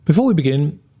Before we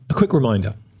begin, a quick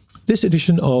reminder. This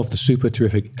edition of the Super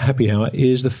Terrific Happy Hour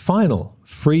is the final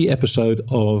free episode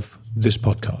of this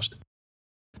podcast.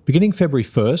 Beginning February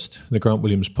 1st, the Grant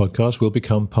Williams podcast will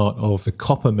become part of the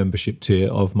Copper membership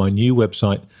tier of my new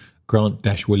website,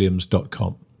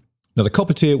 grant-williams.com. Now, the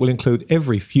Copper tier will include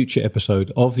every future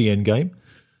episode of The Endgame,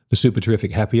 the Super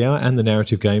Terrific Happy Hour, and the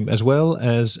Narrative Game, as well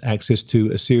as access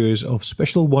to a series of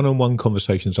special one-on-one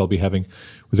conversations I'll be having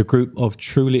with a group of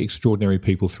truly extraordinary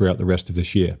people throughout the rest of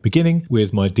this year, beginning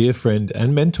with my dear friend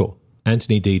and mentor,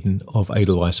 Anthony Deaton of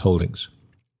Edelweiss Holdings.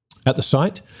 At the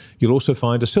site, you'll also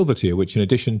find a silver tier, which in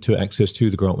addition to access to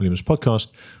the Grant Williams podcast,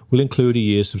 will include a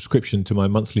year's subscription to my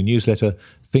monthly newsletter,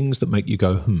 Things That Make You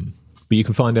Go, But you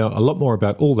can find out a lot more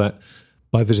about all that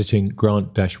by visiting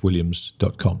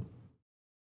grant-williams.com.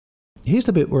 Here's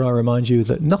the bit where I remind you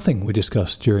that nothing we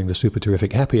discuss during the Super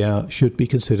Terrific Happy Hour should be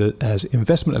considered as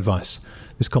investment advice.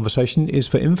 This conversation is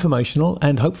for informational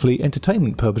and hopefully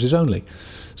entertainment purposes only.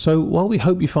 So while we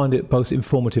hope you find it both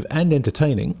informative and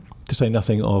entertaining, to say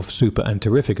nothing of super and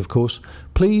terrific, of course,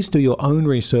 please do your own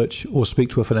research or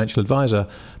speak to a financial advisor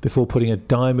before putting a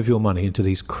dime of your money into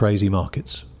these crazy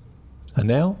markets. And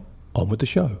now, on with the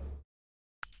show.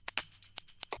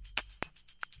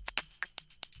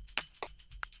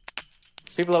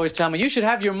 People always tell me, you should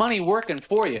have your money working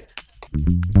for you.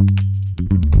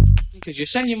 Because you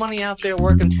send your money out there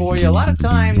working for you, a lot of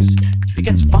times it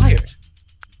gets fired.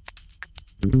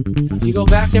 You go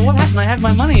back there, what happened? I had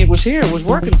my money, it was here, it was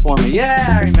working for me.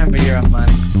 Yeah, I remember your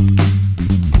money.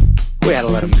 We had to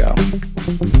let him go.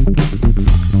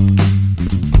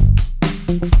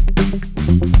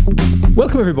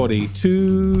 Welcome everybody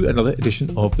to another edition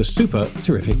of the Super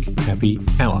Terrific Happy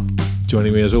Hour.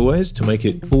 Joining me as always to make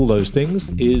it all those things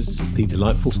is the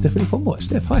delightful Stephanie Pomeroy.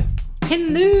 Steph, hi.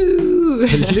 Hello.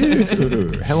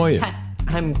 Hello. How are you?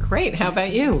 I'm great. How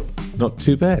about you? Not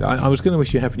too bad. I was going to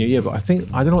wish you a Happy New Year, but I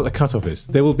don't know what the cutoff is.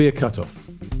 There will be a cutoff.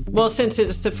 Well, since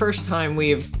it's the first time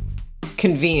we've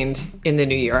convened in the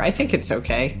new year, I think it's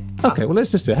okay. Okay, well,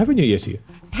 let's just do it. Happy New Year to you.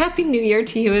 Happy New Year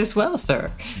to you as well, sir.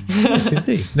 Yes,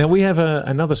 indeed. Now, we have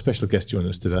another special guest joining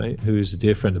us today, who is a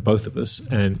dear friend of both of us,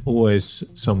 and always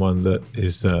someone that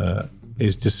is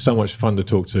just so much fun to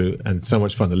talk to and so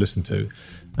much fun to listen to,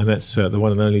 and that's the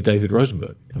one and only David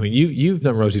Rosenberg. I mean, you've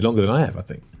known Rosie longer than I have, I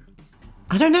think.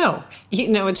 I don't know.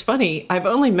 It's funny. I've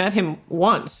only met him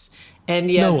once, and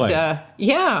yet, no way.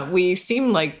 We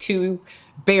seem like two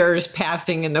bears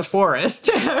passing in the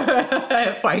forest,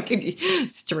 if I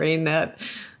could strain that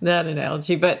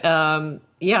analogy. But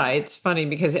it's funny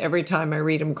because every time I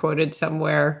read him quoted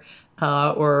somewhere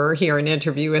or hear an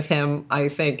interview with him, I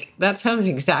think that sounds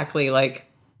exactly like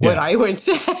what I would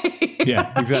say.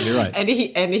 Yeah, exactly right. and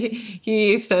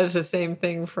he says the same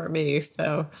thing for me.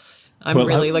 So I'm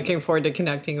really looking forward to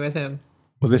connecting with him.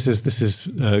 Well, this is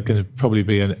going to probably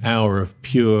be an hour of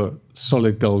pure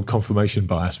solid gold confirmation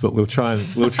bias, but we'll try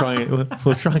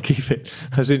and keep it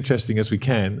as interesting as we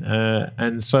can.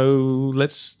 And so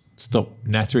let's stop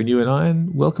nattering you and I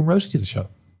and welcome Rosie to the show.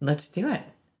 Let's do it.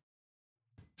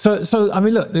 So I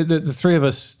mean, look, the three of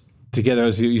us together,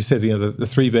 as you said, the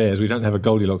three bears. We don't have a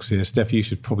Goldilocks here. Steph, you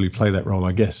should probably play that role,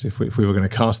 I guess, if we were going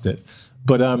to cast it.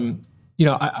 But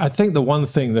I think the one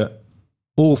thing that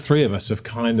all three of us have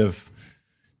kind of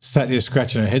sat here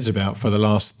scratching our heads about for the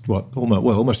last,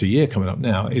 almost a year coming up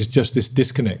now, is just this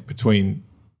disconnect between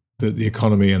the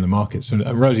economy and the markets. And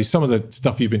Rosie, some of the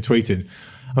stuff you've been tweeting,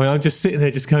 I mean, I'm just sitting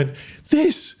there just going,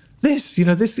 this. But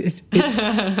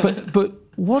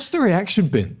what's the reaction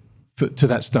been to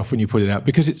that stuff when you put it out?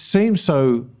 Because it seems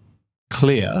so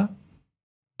clear,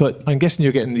 but I'm guessing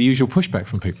you're getting the usual pushback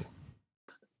from people.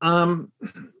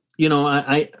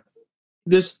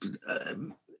 There's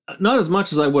not as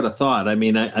much as I would have thought. I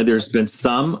mean, there's been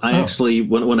some. I actually,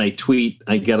 when I tweet,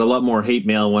 I get a lot more hate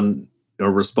mail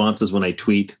or responses when I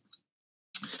tweet.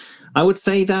 I would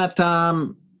say that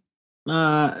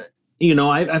I've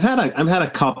had a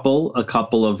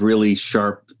couple of really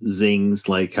sharp zings,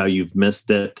 like how you've missed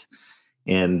it,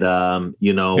 and at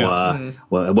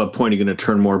what point are you going to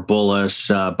turn more bullish?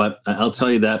 But I'll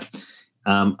tell you that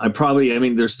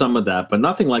there's some of that, but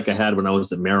nothing like I had when I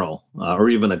was at Merrill or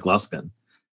even at Gluskin.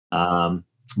 I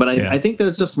think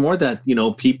there's just more that,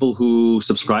 people who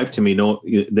subscribe to me know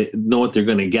what they're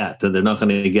going to get, and they're not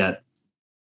going to get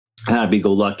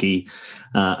happy-go-lucky.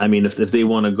 If they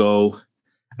want to go,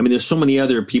 there's so many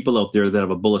other people out there that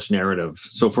have a bullish narrative.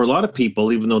 So for a lot of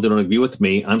people, even though they don't agree with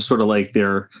me, I'm sort of like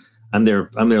their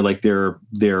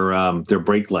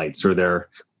brake lights or their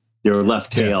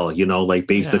left tail.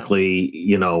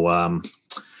 Basically,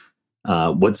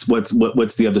 what's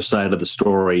the other side of the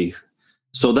story?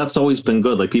 So that's always been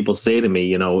good. Like people say to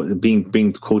me,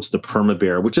 being quotes the perma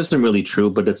bear, which isn't really true,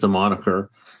 but it's a moniker.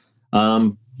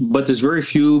 But there's very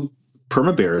few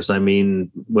perma bears. I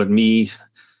mean,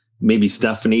 maybe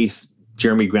Stephanie,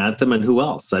 Jeremy Grantham, and who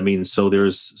else? I mean, so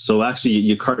actually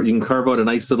you can carve out a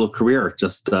nice little career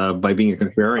just by being a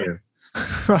contrarian.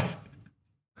 Right.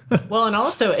 Well, and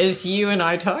also, as you and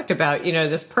I talked about,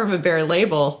 this perma bear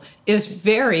label is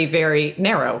very, very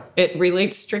narrow. It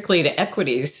relates strictly to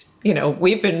equities.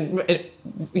 We've been,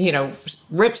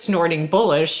 rip snorting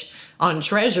bullish on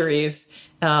treasuries,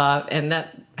 and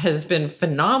that has been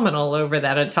phenomenal over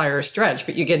that entire stretch.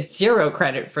 But you get zero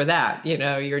credit for that.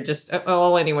 You're just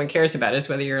all anyone cares about is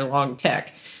whether you're long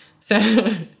tech. So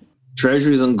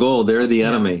treasuries and gold, they're the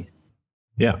enemy.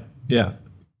 Yeah.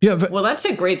 Well, that's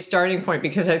a great starting point,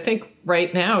 because I think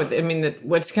right now,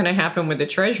 what's going to happen with the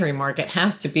treasury market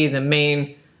has to be the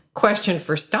main question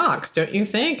for stocks, don't you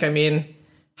think? I mean,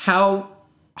 how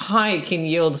high can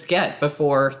yields get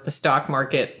before the stock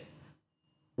market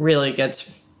really gets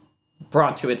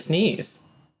brought to its knees?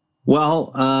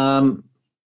 Well,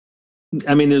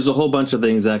 there's a whole bunch of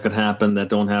things that could happen that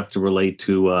don't have to relate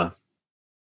to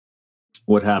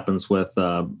what happens with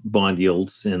bond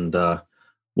yields. And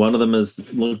one of them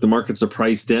is, look, the markets are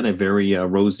priced in a very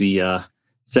rosy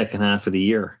second half of the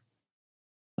year.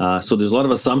 So there's a lot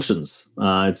of assumptions.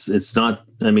 It's not.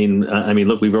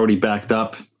 Look, we've already backed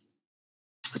up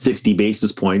 60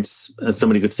 basis points.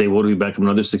 Somebody could say, "Well, do we back up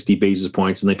another 60 basis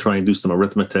points?" And they try and do some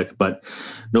arithmetic, but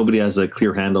nobody has a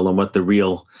clear handle on what the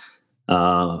real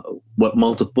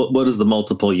what is the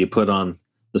multiple you put on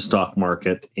the stock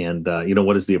market, and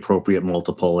what is the appropriate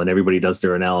multiple, and everybody does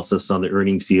their analysis on the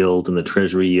earnings yield and the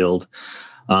treasury yield.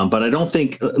 But I don't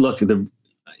think,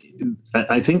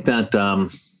 I think that,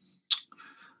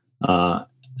 I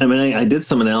did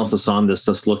some analysis on this,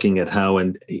 just looking at how,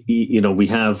 and we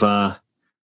have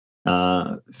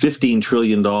 $15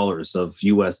 trillion of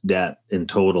U.S. debt in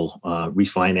total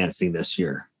refinancing this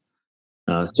year.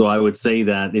 So I would say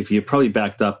that if you probably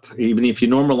backed up, even if you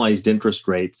normalized interest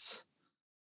rates,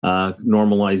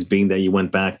 normalized being that you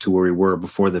went back to where we were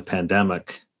before the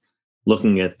pandemic,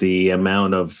 looking at the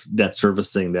amount of debt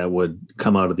servicing that would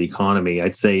come out of the economy,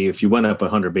 I'd say if you went up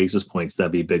 100 basis points,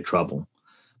 that'd be big trouble.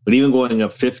 But even going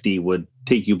up 50 would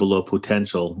take you below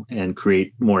potential and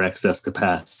create more excess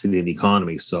capacity in the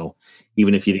economy. So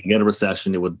even if you didn't get a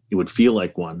recession, it would feel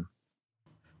like one.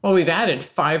 Well, we've added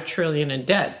 $5 trillion in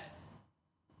debt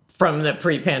from the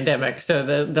pre-pandemic. So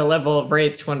the level of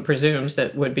rates one presumes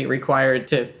that would be required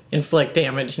to inflict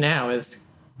damage now is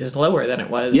lower than it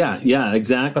was. Yeah,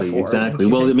 exactly. Before. Exactly.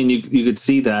 Well, you could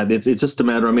see that it's just a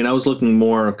matter. I was looking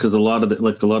more because a lot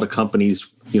of companies,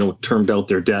 termed out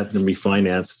their debt and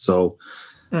refinanced. So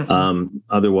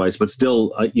otherwise, but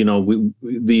still,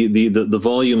 the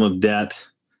volume of debt,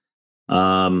 as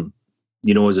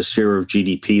a share of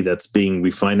GDP that's being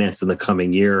refinanced in the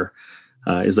coming year,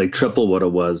 is like triple what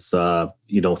it was,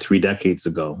 3 decades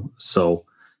ago. So,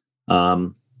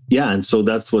 and so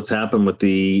that's what's happened with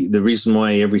the reason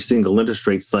why every single interest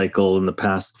rate cycle in the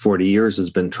past 40 years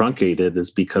has been truncated is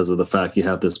because of the fact you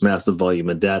have this massive volume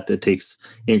of debt that takes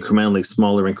incrementally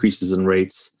smaller increases in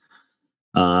rates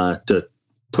to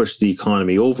push the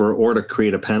economy over, or to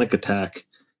create a panic attack,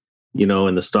 in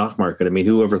the stock market.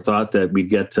 Who ever thought that we'd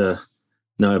get to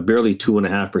barely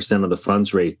 2.5% of the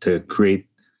funds rate to create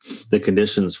the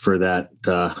conditions for that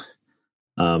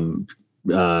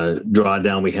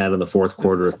drawdown we had in the fourth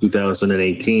quarter of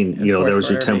 2018. There was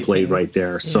your template right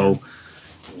there. So,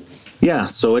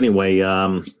 So anyway,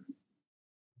 but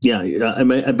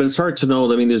it's hard to know.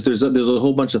 There's a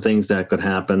whole bunch of things that could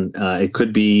happen. It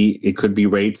could be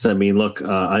rates. Look,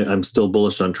 I'm still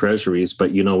bullish on treasuries, but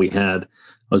I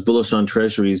was bullish on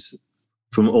treasuries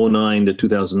from 2009 to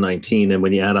 2019, and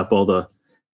when you add up all the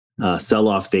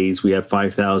sell-off days, we had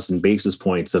 5,000 basis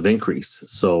points of increase.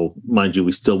 So mind you,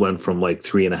 we still went from like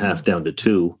 3.5 down to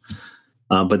 2.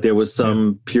 But there was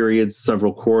some periods,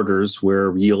 several quarters,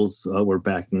 where yields were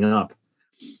backing up.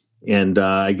 And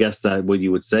I guess that what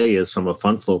you would say is, from a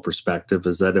fund flow perspective,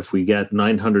 is that if we get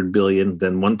 900 billion,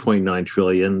 then 1.9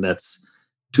 trillion, that's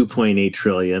 2.8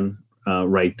 trillion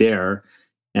right there.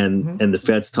 And the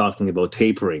Fed's talking about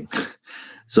tapering.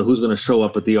 So who's going to show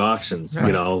up at the auctions?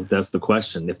 Right. That's the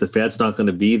question. If the Fed's not going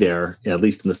to be there, at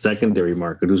least in the secondary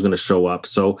market, who's going to show up?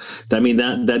 So,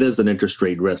 that is an interest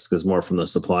rate risk, is more from the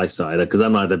supply side, because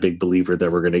I'm not a big believer that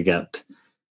we're going to get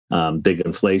big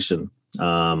inflation.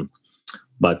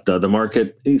 But the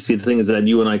market, the thing is that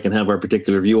you and I can have our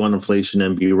particular view on inflation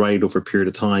and be right over a period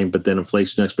of time, but then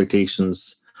inflation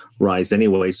expectations rise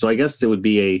anyway. So I guess it would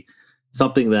be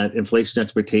something that inflation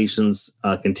expectations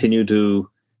continue to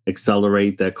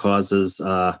accelerate that causes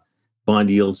bond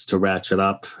yields to ratchet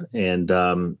up, and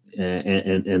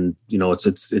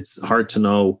it's hard to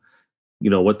know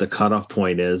what the cutoff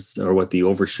point is or what the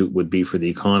overshoot would be for the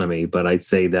economy. But I'd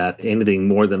say that anything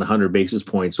more than 100 basis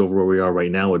points over where we are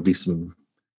right now would be some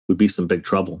big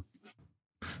trouble.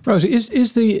 Rosie,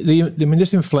 is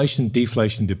this inflation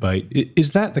deflation debate,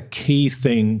 is that the key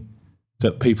thing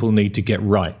that people need to get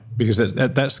right? Because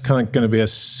that's kind of going to be a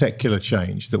secular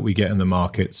change that we get in the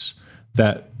markets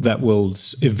that will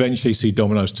eventually see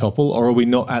dominoes topple, or are we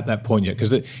not at that point yet?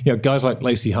 Because guys like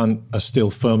Lacey Hunt are still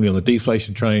firmly on the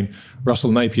deflation train.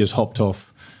 Russell Napier's hopped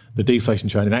off the deflation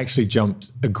train and actually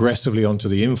jumped aggressively onto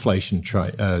the inflation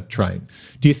train.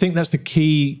 Do you think that's the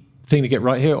key thing to get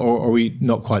right here, or are we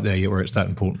not quite there yet where it's that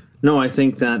important? No, I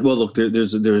think that, well, look,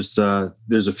 there's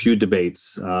a few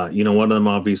debates. One of them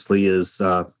obviously is,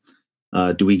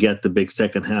 do we get the big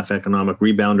second half economic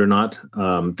rebound or not?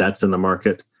 That's in the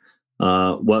market.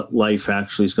 What life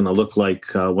actually is going to look like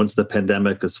once the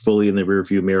pandemic is fully in the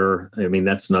rearview mirror. I mean,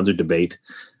 that's another debate.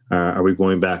 Are we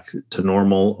going back to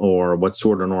normal, or what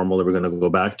sort of normal are we going to go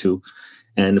back to?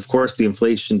 And of course, the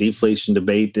inflation deflation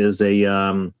debate is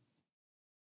a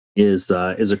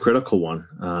critical one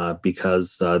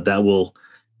because that will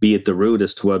be at the root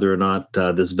as to whether or not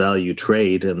this value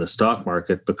trade in the stock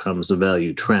market becomes a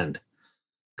value trend,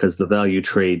 because the value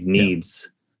trade needs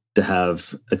to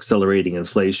have accelerating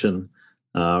inflation,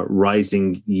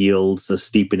 rising yields, a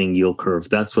steepening yield curve.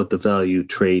 That's what the value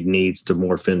trade needs to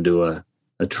morph into a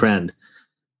trend.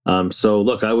 So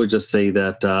look, I would just say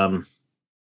that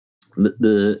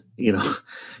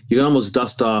you can almost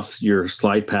dust off your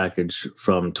slide package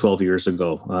from 12 years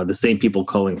ago. The same people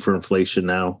calling for inflation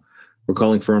now were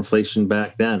calling for inflation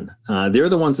back then. They're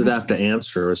the ones that have to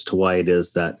answer as to why it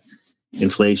is that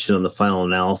inflation in the final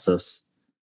analysis,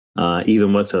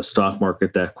 even with a stock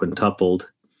market that quintupled,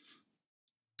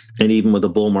 and even with a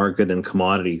bull market in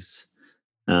commodities,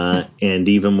 and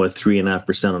even with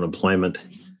 3.5% unemployment,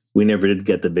 we never did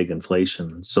get the big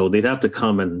inflation. So they'd have to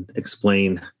come and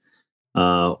explain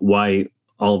why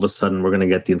all of a sudden we're going to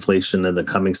get the inflation in the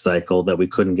coming cycle that we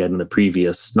couldn't get in the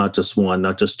previous, not just one,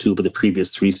 not just two, but the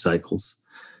previous 3 cycles.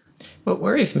 What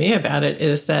worries me about it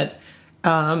is that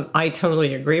I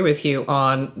totally agree with you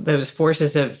on those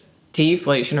forces of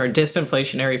deflation or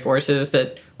disinflationary forces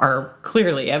that are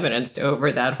clearly evidenced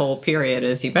over that whole period,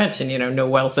 as you mentioned, no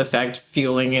wealth effect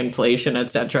fueling inflation,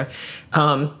 et cetera.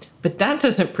 But that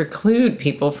doesn't preclude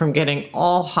people from getting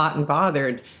all hot and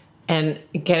bothered and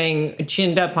getting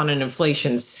ginned up on an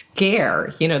inflation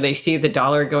scare. They see the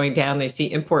dollar going down, they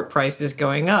see import prices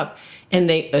going up, and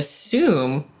they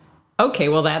assume, okay,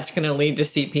 well, that's going to lead to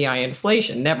CPI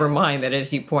inflation. Never mind that,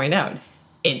 as you point out,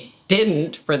 it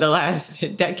didn't for the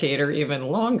last decade or even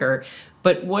longer.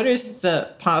 But what is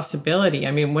the possibility?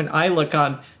 I mean, when I look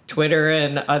on Twitter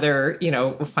and other,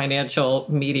 financial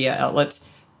media outlets,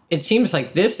 it seems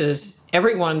like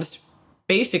everyone's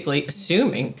basically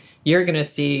assuming you're going to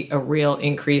see a real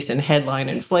increase in headline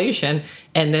inflation.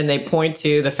 And then they point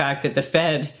to the fact that the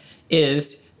Fed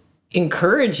is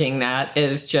encouraging that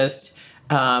as just,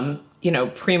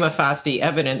 prima facie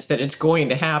evidence that it's going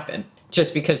to happen.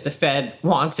 Just because the Fed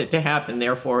wants it to happen,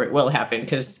 therefore it will happen,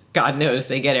 because God knows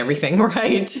they get everything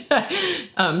right.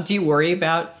 Do you worry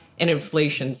about an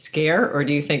inflation scare, or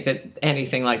do you think that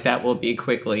anything like that will be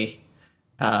quickly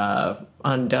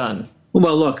undone?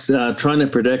 Well, look, trying to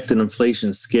predict an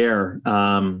inflation scare,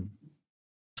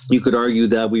 you could argue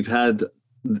that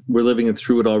we're living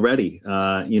through it already.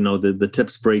 The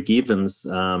tips break evens,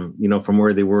 from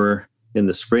where they were in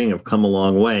the spring have come a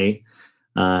long way.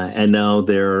 And now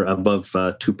they're above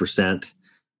 2%.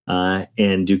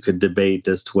 And you could debate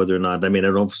as to whether or not, I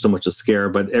don't know if so much a scare,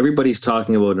 but everybody's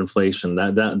talking about inflation.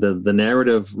 The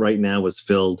narrative right now is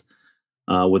filled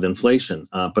with inflation.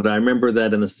 But I remember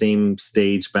that in the same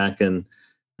stage back in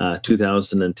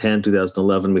 2010,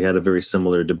 2011, we had a very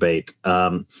similar debate.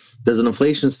 Does an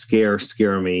inflation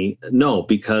scare me? No,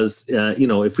 because,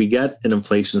 if we get an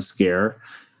inflation scare,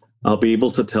 I'll be able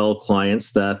to tell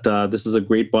clients that this is a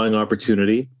great buying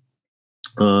opportunity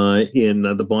in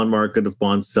the bond market of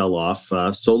bond sell-off.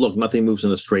 So look, nothing moves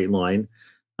in a straight line.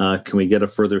 Can we get a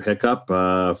further hiccup,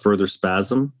 further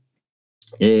spasm?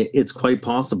 It's quite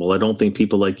possible. I don't think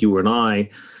people like you and I,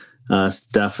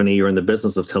 Stephanie, are in the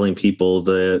business of telling people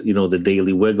the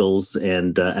daily wiggles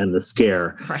and the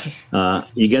scare. Right.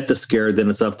 You get the scare, then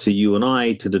it's up to you and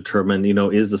I to determine,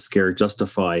 is the scare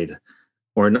justified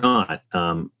or not?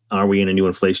 Are we in a new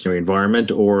inflationary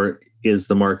environment, or is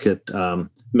the market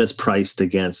mispriced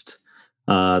against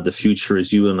the future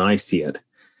as you and I see it?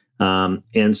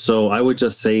 And so I would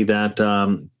just say that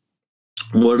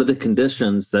what are the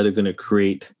conditions that are going to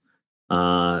create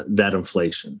that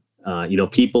inflation?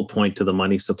 People point to the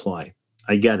money supply.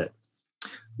 I get it.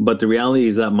 But the reality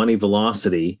is that money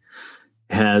velocity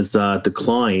has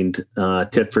declined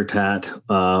tit for tat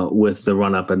with the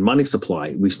run up in money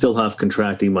supply. We still have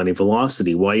contracting money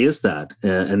velocity. Why is that?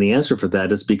 And the answer for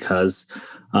that is because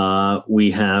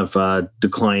we have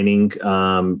declining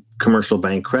commercial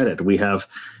bank credit. We have,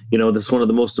 this one of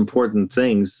the most important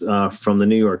things from the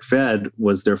New York Fed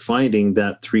was they're finding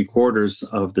that 3/4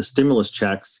 of the stimulus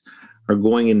checks are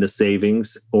going into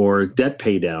savings or debt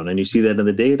pay down. And you see that in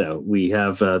the data. We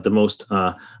have the most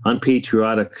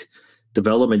unpatriotic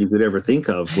development you could ever think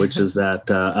of, which is that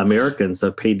Americans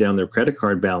have paid down their credit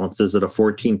card balances at a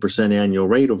 14% annual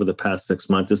rate over the past 6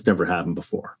 months. It's never happened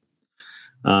before.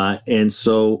 And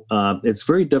so it's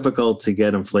very difficult to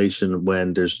get inflation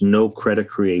when there's no credit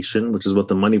creation, which is what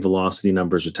the money velocity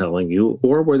numbers are telling you,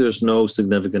 or where there's no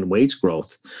significant wage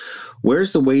growth.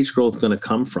 Where's the wage growth going to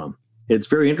come from? It's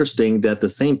very interesting that the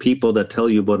same people that tell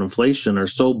you about inflation are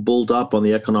so bulled up on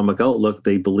the economic outlook,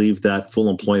 they believe that full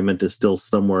employment is still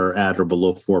somewhere at or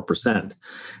below 4%.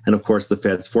 And of course, the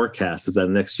Fed's forecast is that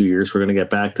in the next few years, we're going to get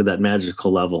back to that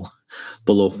magical level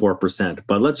below 4%.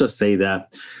 But let's just say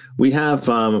that we have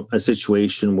a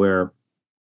situation where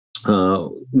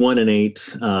 1 in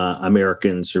 8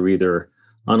 Americans are either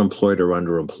unemployed or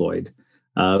underemployed.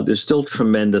 There's still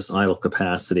tremendous idle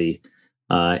capacity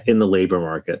in the labor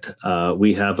market.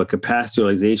 We have a capacity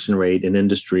utilization rate in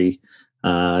industry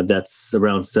that's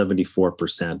around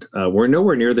 74%. We're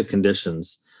nowhere near the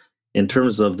conditions in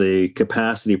terms of the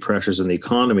capacity pressures in the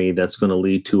economy that's going to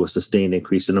lead to a sustained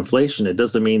increase in inflation. It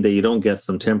doesn't mean that you don't get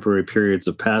some temporary periods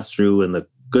of pass-through in the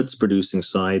goods producing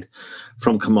side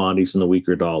from commodities and the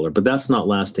weaker dollar, but that's not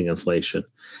lasting inflation.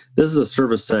 This is a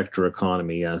service sector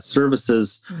economy.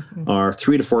 Services are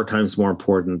 3 to 4 times more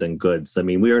important than goods. I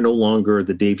mean, we are no longer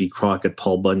the Davy Crockett,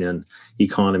 Paul Bunyan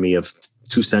economy of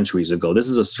 2 centuries ago. This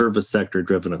is a service sector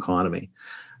driven economy.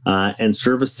 And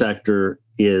service sector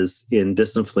is in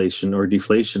disinflation or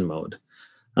deflation mode.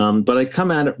 But I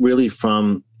come at it really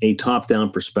from a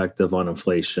top-down perspective on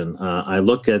inflation. I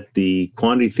look at the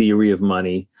quantity theory of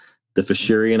money, the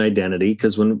Fisherian identity,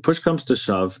 because when push comes to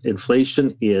shove,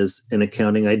 inflation is an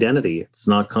accounting identity. It's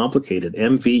not complicated.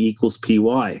 MV equals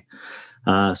PY.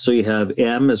 So you have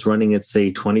M is running at,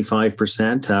 say,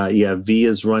 25%. You have V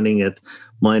is running at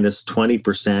minus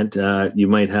 20%. You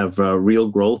might have real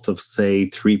growth of, say,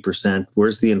 3%.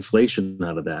 Where's the inflation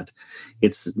out of that?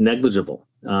 It's negligible.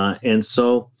 And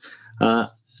so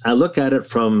I look at it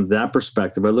from that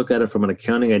perspective. I look at it from an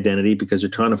accounting identity because you're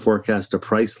trying to forecast a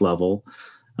price level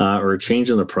or a change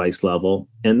in the price level.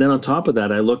 And then on top of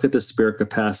that, I look at the spare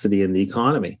capacity in the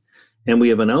economy. And we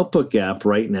have an output gap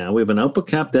right now. We have an output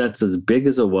gap that's as big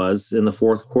as it was in the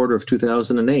fourth quarter of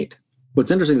 2008.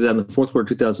 What's interesting is that in the fourth quarter of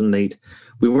 2008,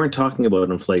 we weren't talking about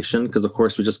inflation because, of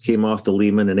course, we just came off the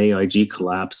Lehman and AIG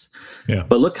collapse. Yeah.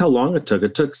 But look how long it took.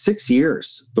 It took 6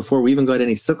 years before we even got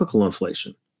any cyclical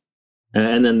inflation.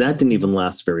 And then that didn't even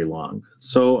last very long.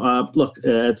 So, look,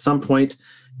 at some point,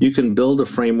 you can build a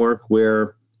framework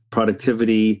where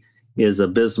productivity is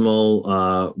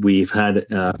abysmal. We've had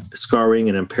scarring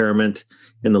and impairment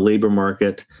in the labor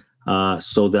market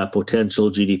so that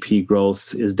potential GDP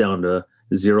growth is down to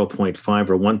 0.5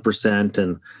 or 1%,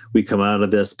 and we come out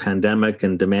of this pandemic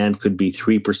and demand could be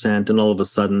 3%, and all of a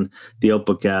sudden the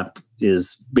output gap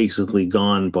is basically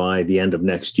gone by the end of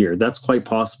next year. That's quite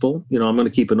possible. I'm going to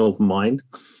keep an open mind.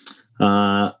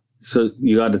 So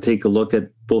you got to take a look at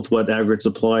both what aggregate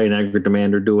supply and aggregate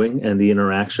demand are doing and the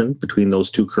interaction between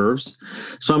those two curves.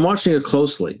 So I'm watching it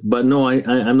closely, but no,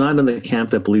 I'm not in the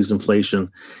camp that believes inflation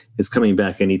is coming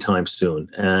back anytime soon.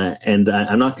 And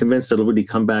I'm not convinced that it'll really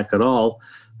come back at all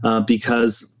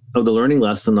because of the learning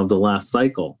lesson of the last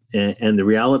cycle. And the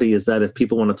reality is that if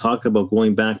people want to talk about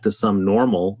going back to some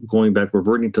normal,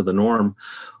 reverting to the norm,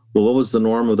 well, what was the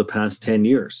norm of the past 10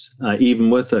 years?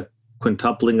 Even with a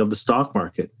quintupling of the stock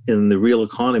market in the real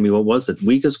economy, what was it?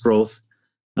 Weakest growth,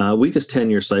 weakest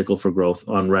 10-year cycle for growth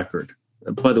on record.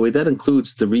 By the way, that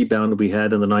includes the rebound we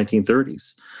had in the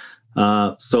 1930s.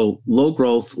 So low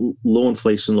growth, low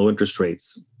inflation, low interest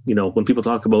rates. When people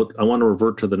talk about, I want to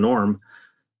revert to the norm,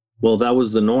 well, that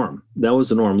was the norm. That was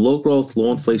the norm. Low growth,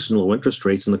 low inflation, low interest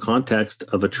rates in the context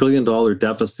of $1 trillion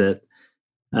deficit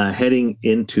heading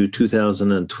into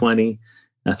 2020,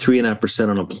 3.5%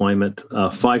 unemployment, a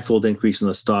 5-fold increase in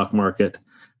the stock market,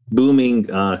 booming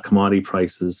commodity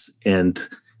prices, and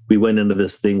we went into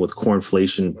this thing with core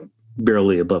inflation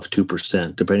barely above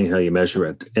 2%, depending how you measure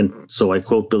it. And so I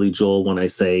quote Billy Joel when I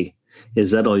say, "Is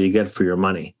that all you get for your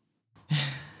money?"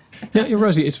 Yeah,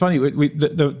 Rosie, it's funny.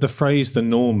 The phrase "the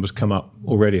norm" has come up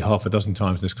already half a dozen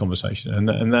times in this conversation,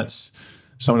 and that's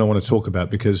something I want to talk about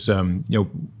because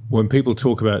when people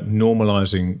talk about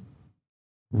normalizing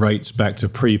rates back to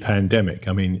pre-pandemic,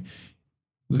 I mean,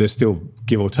 they're still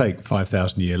give or take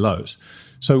 5,000-year lows.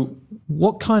 So,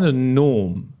 what kind of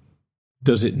norm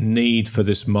does it need for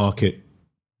this market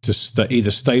to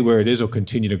either stay where it is or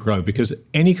continue to grow? Because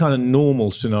any kind of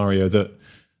normal scenario that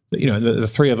the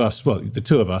three of us, well, the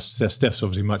two of us, Steph's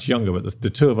obviously much younger, but the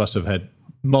two of us have had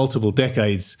multiple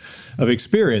decades of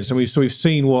experience. And we've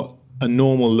seen what a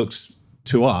normal looks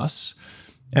to us.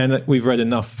 And we've read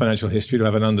enough financial history to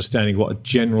have an understanding what a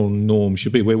general norm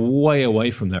should be. We're way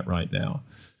away from that right now.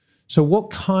 So what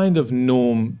kind of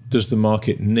norm does the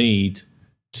market need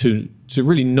to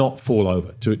really not fall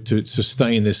over, to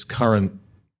sustain this current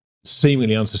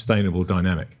seemingly unsustainable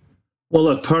dynamic? Well,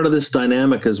 look, part of this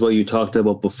dynamic is what you talked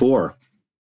about before,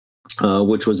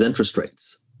 which was interest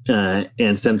rates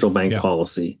and central bank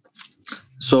policy.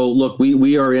 So, look,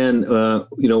 we are in,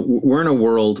 we're in a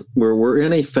world where we're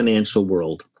in a financial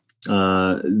world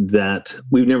that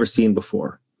we've never seen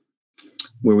before,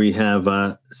 where we have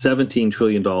 $17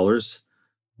 trillion.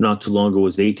 Not too long ago, it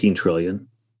was $18 trillion.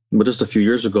 But just a few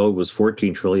years ago, it was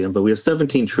 $14 trillion. But we have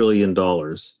 $17 trillion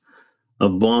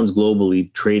of bonds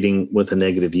globally trading with a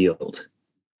negative yield.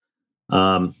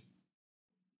 How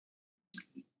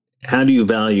do you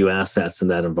value assets in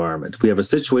that environment? We have a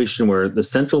situation where the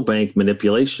central bank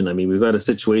manipulation, I mean, we've got a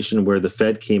situation where the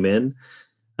Fed came in.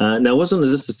 Now, wasn't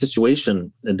this a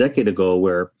situation a decade ago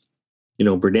where,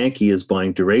 Bernanke is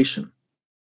buying duration,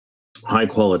 high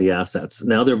quality assets.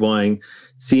 Now they're buying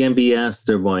CMBS,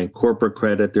 they're buying corporate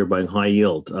credit, they're buying high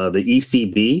yield. The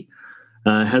ECB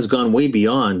has gone way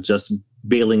beyond just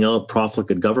bailing out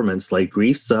profligate governments like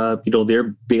Greece.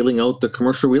 They're bailing out the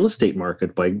commercial real estate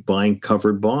market by buying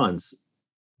covered bonds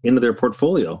into their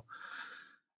portfolio.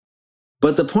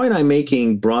 But the point I'm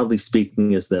making, broadly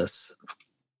speaking, is this.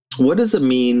 What does it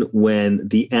mean when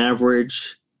the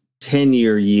average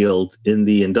 10-year yield in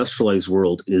the industrialized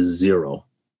world is zero,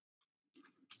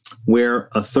 where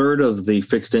a third of the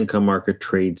fixed income market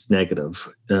trades negative?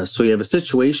 So you have a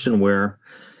situation where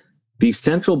these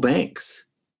central banks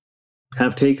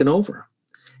have taken over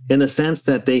in the sense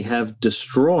that they have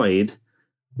destroyed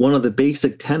one of the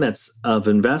basic tenets of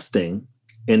investing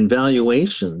in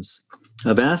valuations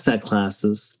of asset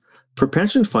classes for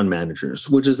pension fund managers,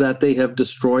 which is that they have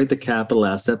destroyed the capital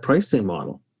asset pricing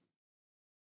model.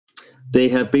 They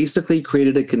have basically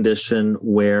created a condition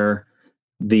where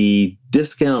the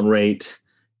discount rate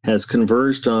has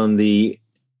converged on the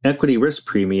equity risk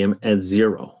premium at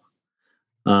zero.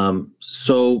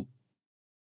 So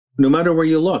no matter where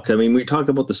you look, I mean, we talk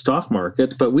about the stock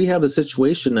market, but we have a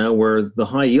situation now where the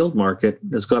high yield market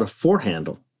has got a four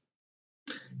handle.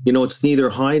 It's neither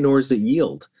high nor is it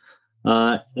yield.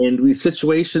 And we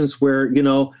situations where,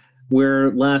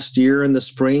 where last year in the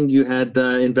spring, you had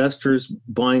investors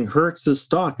buying Hertz's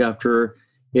stock after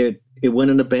it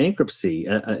went into bankruptcy.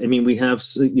 We have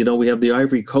the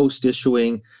Ivory Coast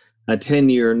issuing a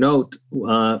 10-year note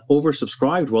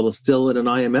oversubscribed while it's still in an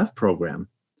IMF program.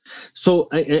 So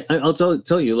I'll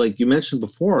tell you, like you mentioned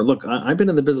before, look, I've been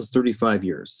in the business 35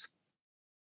 years.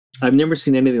 I've never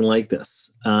seen anything like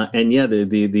this. And yeah,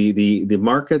 the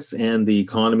markets and the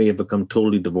economy have become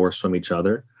totally divorced from each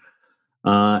other.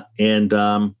 And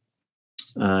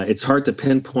it's hard to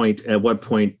pinpoint at what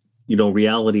point,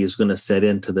 reality is going to set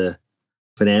into the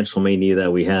financial mania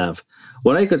that we have.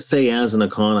 What I could say as an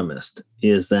economist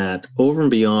is that over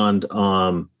and beyond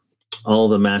all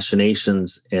the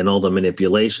machinations and all the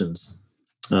manipulations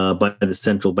by the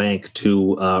central bank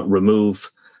to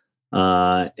remove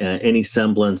any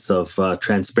semblance of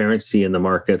transparency in the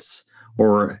markets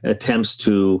or attempts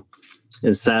to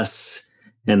assess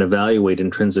and evaluate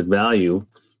intrinsic value,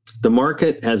 the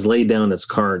market has laid down its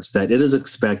cards that it is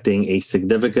expecting a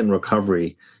significant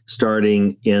recovery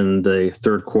starting in the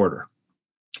third quarter.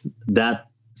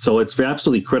 So it's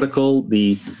absolutely critical.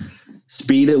 The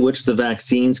speed at which the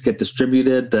vaccines get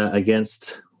distributed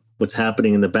against what's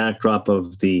happening in the backdrop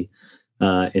of the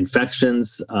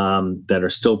infections that are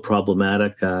still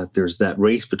problematic. There's that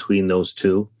race between those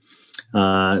two.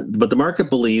 But the market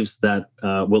believes that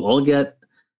we'll all get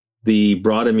the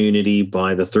broad immunity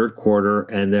by the third quarter,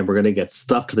 and then we're going to get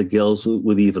stuffed to the gills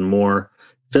with even more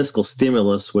fiscal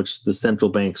stimulus, which the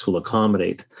central banks will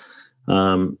accommodate.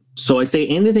 So I say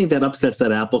anything that upsets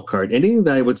that apple cart, anything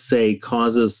that I would say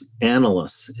causes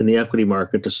analysts in the equity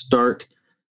market to start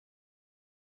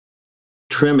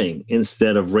trimming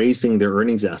instead of raising their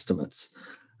earnings estimates,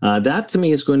 that to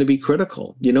me is going to be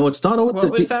critical. It's not... What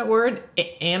was that word?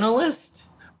 Analyst?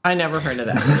 I never heard of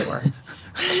that before.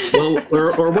 Well,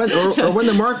 or when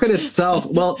the market itself.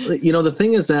 Well, the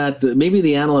thing is that maybe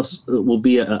the analysts will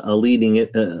be a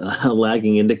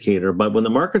lagging indicator, but when the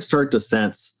markets start to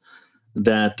sense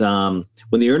that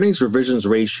when the earnings revisions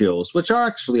ratios, which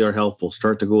are helpful,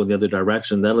 start to go in the other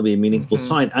direction, that'll be a meaningful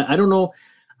sign. I don't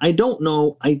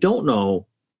know,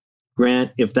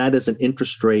 Grant, if that is an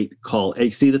interest rate call.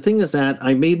 See, the thing is that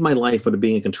I made my life out of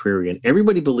being a contrarian.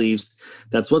 Everybody believes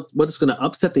that's what is going to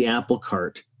upset the apple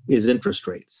cart is interest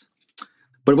rates.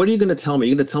 But what are you going to tell me?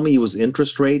 You're going to tell me it was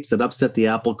interest rates that upset the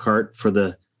apple cart for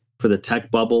the tech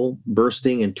bubble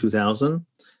bursting in 2000?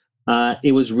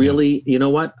 It was really, you know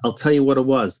what? I'll tell you what it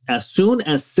was. As soon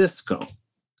as Cisco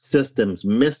Systems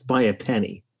missed by a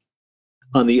penny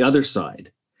on the other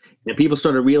side, and people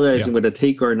started realizing we're going to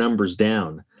take our numbers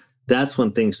down, that's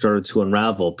when things started to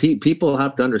unravel. People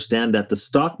have to understand that the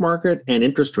stock market and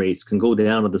interest rates can go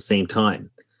down at the same time.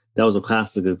 That was a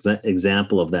classic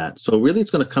example of that. So really,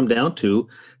 it's going to come down to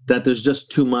that there's just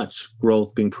too much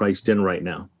growth being priced in right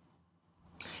now.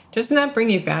 Doesn't that bring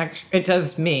you back, it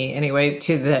does me anyway,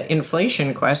 to the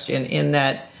inflation question in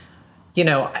that,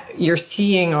 you're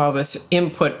seeing all this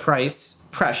input price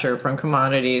pressure from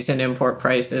commodities and import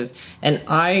prices, and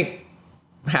I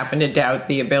happen to doubt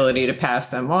the ability to pass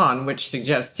them on, which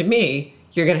suggests to me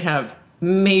you're going to have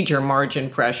major margin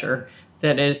pressure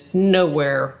that is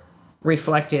nowhere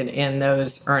reflected in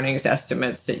those earnings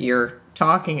estimates that you're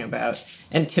talking about.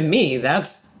 And to me,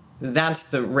 that's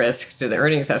the risk to the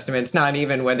earnings estimates, not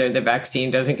even whether the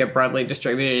vaccine doesn't get broadly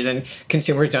distributed and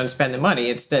consumers don't spend the money.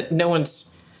 It's that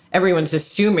everyone's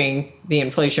assuming the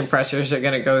inflation pressures are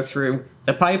going to go through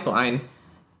the pipeline,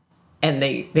 and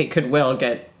they could well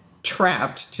get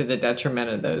trapped to the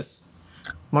detriment of those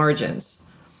margins.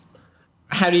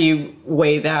 How do you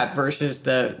weigh that versus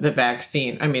the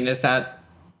vaccine? I mean,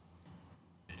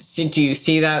 do you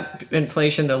see that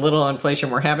inflation, the little inflation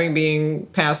we're having, being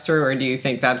passed through, or do you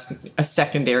think that's a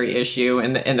secondary issue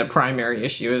and the primary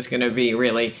issue is going to be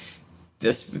really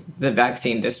the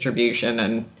vaccine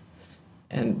distribution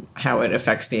and how it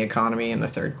affects the economy in the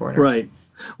third quarter? Right.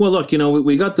 Well, look,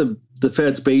 we got the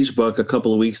Fed's beige book a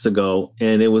couple of weeks ago,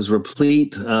 and it was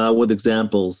replete with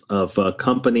examples of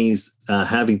companies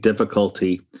having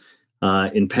difficulty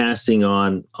in passing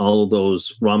on all of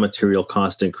those raw material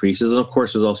cost increases. And of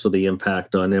course, there's also the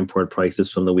impact on import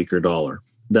prices from the weaker dollar.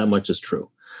 That much is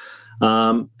true.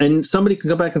 And somebody can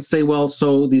go back and say, well,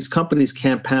 so these companies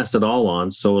can't pass it all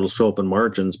on, so it'll show up in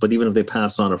margins. But even if they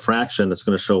pass on a fraction, it's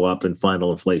going to show up in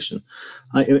final inflation.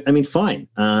 I mean, fine.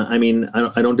 I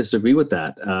don't disagree with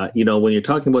that. When you're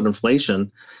talking about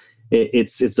inflation,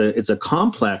 it's a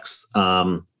complex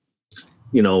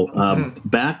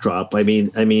backdrop. I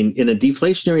mean, in a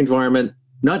deflationary environment,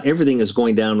 not everything is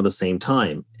going down at the same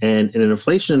time. And in an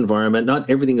inflation environment, not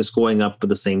everything is going up at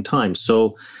the same time.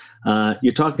 So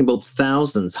you're talking about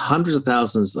hundreds of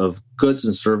thousands of goods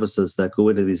and services that go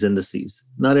into these indices.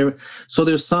 So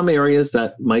there's some areas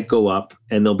that might go up,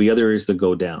 and there'll be other areas that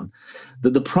go down.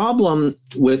 The problem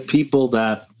with people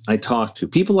that I talk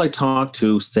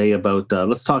to say about,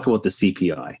 let's talk about the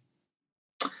CPI.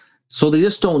 So they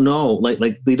just don't know,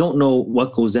 like they don't know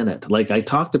what goes in it. Like, I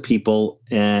talk to people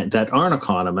that aren't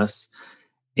economists,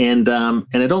 and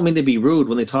I don't mean to be rude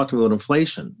when they talk to me about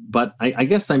inflation, but I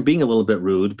guess I'm being a little bit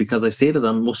rude because I say to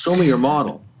them, well, show me your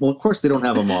model. Well, of course they don't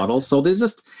have a model. So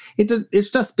it's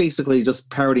just basically just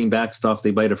parroting back stuff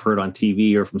they might have heard on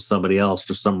TV or from somebody else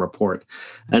or some report.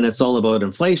 And it's all about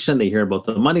inflation. They hear about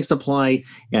the money supply.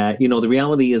 The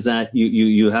reality is that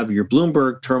you have your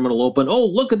Bloomberg terminal open. Oh,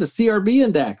 look at the CRB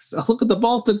index. Look at the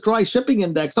Baltic Dry Shipping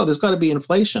Index. Oh, there's got to be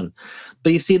inflation.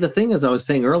 But you see, the thing, as I was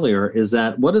saying earlier, is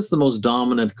that what is the most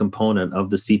dominant component of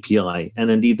the CPI,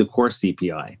 and indeed the core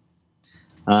CPI?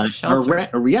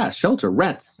 Shelter,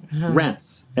 rents.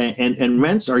 Rents. And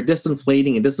rents are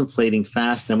disinflating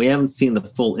fast, and we haven't seen the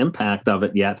full impact of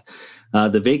it yet.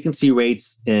 The vacancy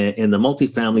rates in the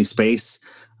multifamily space,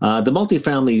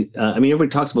 everybody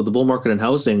talks about the bull market in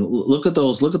housing. Look at the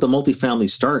multifamily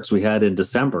starts we had in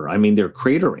December. I mean, they're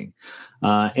cratering.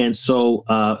 And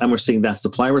we're seeing that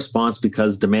supply response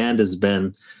because demand has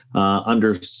been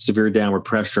under severe downward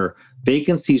pressure.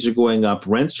 Vacancies are going up,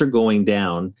 rents are going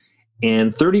down,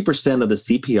 and 30% of the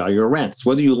CPI are rents.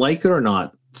 Whether you like it or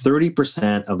not,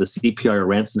 30% of the CPI are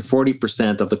rents, and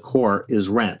 40% of the core is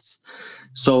rents.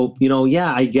 So,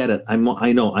 I get it. I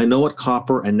know what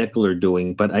copper and nickel are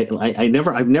doing, but I've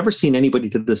never seen anybody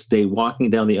to this day walking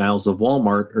down the aisles of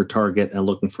Walmart or Target and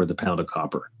looking for the pound of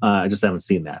copper. I just haven't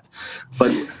seen that.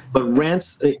 But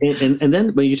rents, and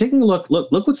then when you're taking a look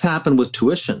what's happened with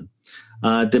tuition,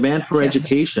 demand for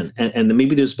education, and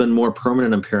maybe there's been more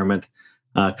permanent impairment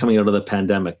coming out of the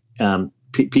pandemic.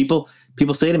 People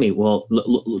say to me, "Well,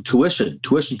 tuition.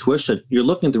 You're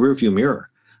looking at the rearview mirror."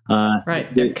 Right,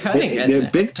 they're cutting it. They're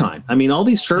big time. I mean, all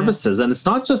these services, and it's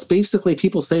not just basically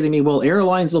people say to me, "Well,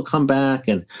 airlines will come back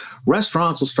and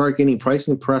restaurants will start getting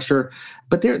pricing pressure,"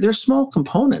 but they're small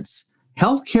components.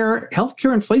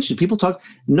 Healthcare inflation. People talk.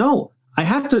 No, I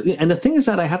have to, and the thing is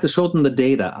that I have to show them the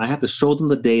data. I have to show them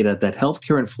the data that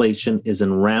healthcare inflation is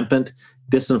in rampant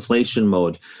disinflation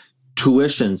mode.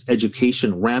 Tuitions,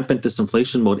 education, rampant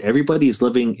disinflation mode. Everybody is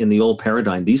living in the old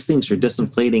paradigm. These things are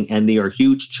disinflating, and they are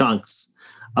huge chunks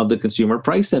of the consumer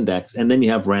price index. And then you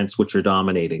have rents, which are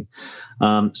dominating.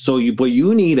 So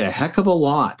you need a heck of a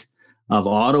lot of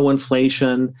auto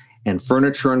inflation and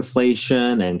furniture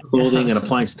inflation and clothing and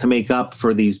appliances to make up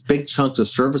for these big chunks of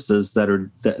services that are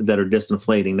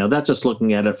disinflating. Now, that's just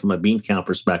looking at it from a bean count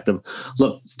perspective.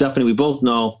 Look, Stephanie, we both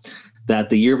know that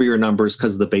the year-over-year numbers,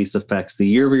 because of the base effects, the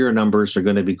year-over-year numbers are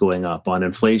going to be going up on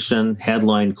inflation,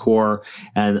 headline, core,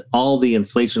 and all the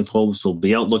inflation folks will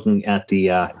be out looking at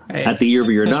the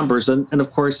year-over-year numbers. And of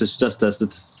course, it's just a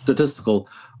statistical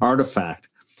artifact.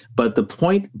 But the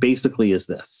point basically is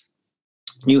this.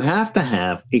 You have to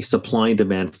have a supply and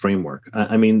demand framework.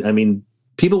 I mean,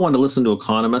 people want to listen to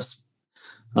economists,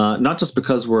 not just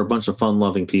because we're a bunch of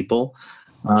fun-loving people,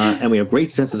 and we have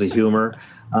great senses of humor,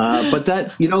 but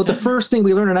that, the first thing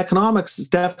we learn in economics,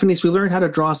 Stephanie, is we learn how to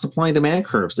draw supply and demand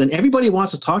curves. And everybody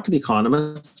wants to talk to the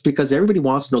economists because everybody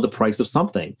wants to know the price of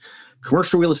something.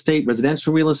 Commercial real estate,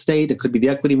 residential real estate, it could be the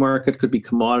equity market, could be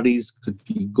commodities, could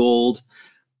be gold.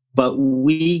 But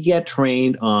we get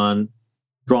trained on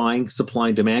drawing supply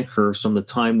and demand curves from the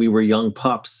time we were young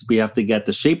pups. We have to get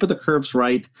the shape of the curves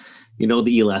right, the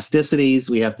elasticities,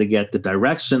 we have to get the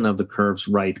direction of the curves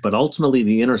right, but ultimately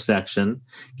the intersection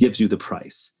gives you the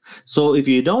price. So if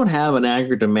you don't have an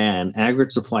aggregate demand,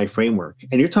 aggregate supply framework,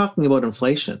 and you're talking about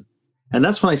inflation, and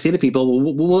that's when I say to people,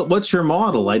 well, what's your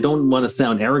model? I don't want to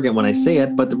sound arrogant when I say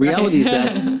it, but the reality is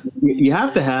that you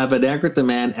have to have an aggregate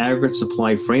demand, aggregate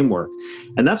supply framework.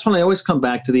 And that's when I always come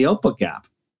back to the output gap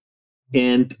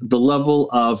and the level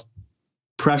of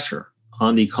pressure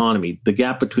on the economy, the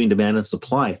gap between demand and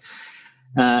supply.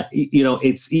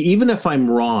 It's even if I'm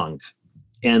wrong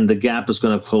and the gap is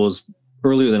going to close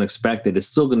earlier than expected, it's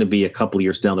still going to be a couple of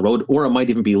years down the road, or it might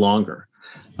even be longer.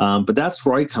 But that's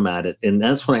where I come at it. And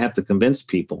that's what I have to convince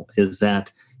people is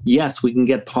that, yes, we can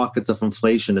get pockets of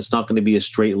inflation. It's not going to be a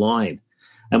straight line.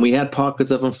 And we had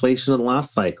pockets of inflation in the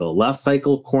last cycle. Last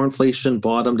cycle, core inflation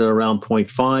bottomed at around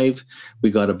 0.5. We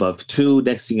got above 2.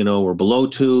 Next thing you know, we're below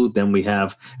 2. Then we're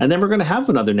going to have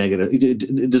another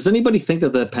negative. Does anybody think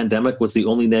that the pandemic was the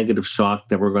only negative shock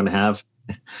that we're going to have?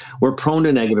 We're prone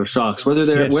to negative shocks, whether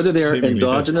they're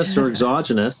endogenous or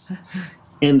exogenous.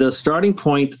 And the starting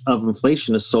point of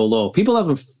inflation is so low. People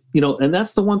haven't, and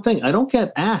that's the one thing I don't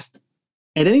get asked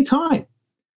at any time.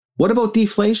 What about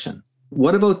deflation?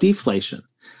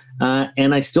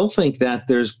 And I still think that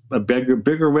there's a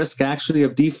bigger risk actually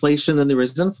of deflation than there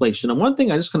is inflation. And one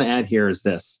thing I'm just going to add here is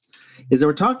this, is that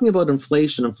we're talking about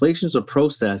inflation. Inflation is a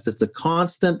process. It's a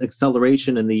constant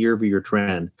acceleration in the year-over-year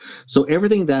trend. So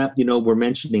everything that, we're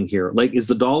mentioning here, like, is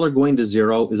the dollar going to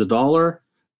zero? Is the dollar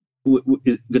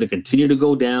going to continue to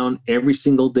go down every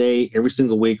single day, every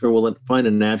single week, or will it find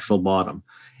a natural bottom?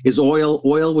 Is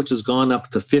oil, which has gone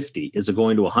up to 50, is it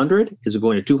going to 100? Is it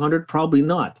going to 200? Probably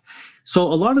not. So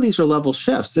a lot of these are level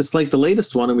shifts. It's like the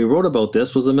latest one, and we wrote about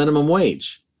this, was the minimum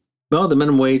wage. Well, the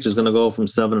minimum wage is going to go from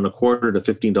 $7.25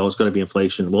 to $15. It's going to be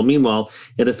inflation. Well, meanwhile,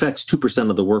 it affects 2%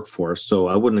 of the workforce, so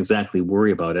I wouldn't exactly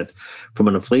worry about it from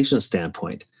an inflation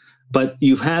standpoint. But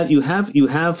you have.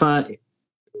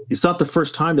 It's not the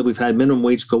first time that we've had minimum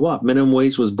wage go up. Minimum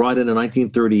wage was brought in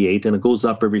 1938, and it goes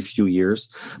up every few years.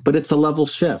 But it's a level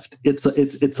shift. It's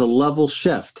a level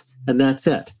shift, and that's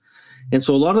it. And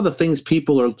so a lot of the things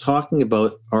people are talking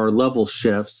about are level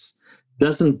shifts.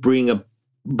 Doesn't bring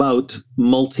about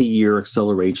multi-year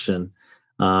acceleration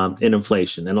in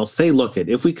inflation. And I'll say, look,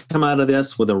 if we come out of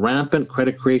this with a rampant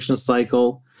credit creation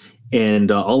cycle,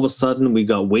 and all of a sudden we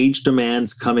got wage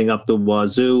demands coming up the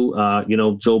wazoo.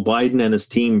 Joe Biden and his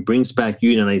team brings back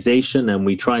unionization, and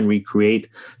we try and recreate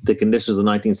the conditions of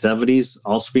the 1970s.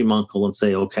 I'll scream uncle and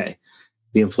say, okay,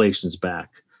 the inflation's back.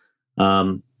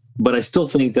 But I still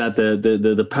think that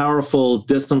the powerful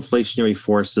disinflationary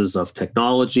forces of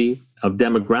technology, of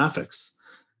demographics,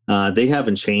 they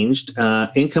haven't changed.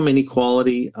 Income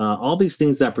inequality, all these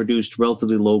things that produced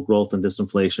relatively low growth and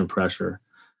disinflation pressure.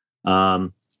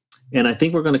 And I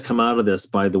think we're going to come out of this,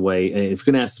 by the way. If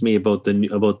you're going to ask me about the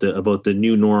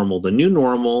new normal,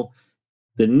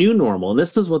 and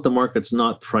this is what the market's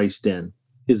not priced in,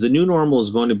 is the new normal is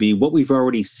going to be what we've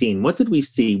already seen. What did we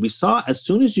see? We saw as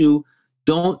soon as you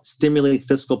don't stimulate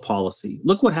fiscal policy,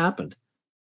 look what happened.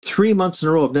 3 months in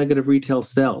a row of negative retail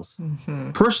sales.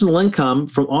 Mm-hmm. Personal income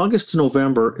from August to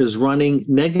November is running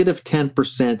negative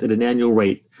 10% at an annual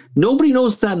rate. Nobody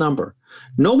knows that number.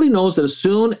 Nobody knows that as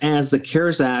soon as the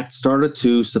CARES Act started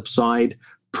to subside,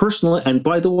 personal, and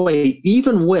by the way,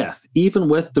 even with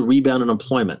the rebound in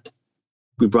employment,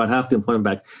 we brought half the employment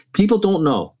back. People don't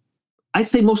know. I'd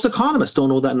say most economists don't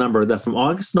know that number, that from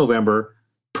August to November,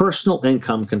 personal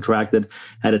income contracted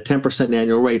at a 10%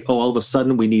 annual rate. Oh, all of a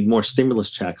sudden we need more stimulus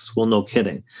checks. Well, no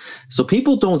kidding. So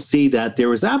people don't see that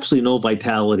there is absolutely no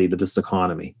vitality to this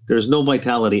economy. There's no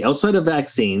vitality outside of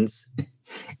vaccines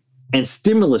and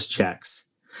stimulus checks.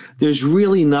 There's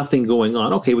really nothing going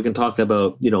on. Okay, we can talk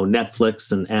about,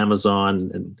 Netflix and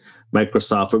Amazon and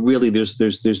Microsoft, but really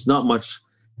there's not much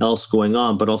else going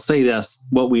on. But I'll say this,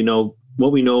 what we know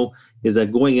is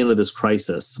that going into this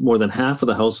crisis, more than half of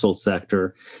the household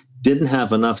sector didn't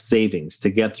have enough savings to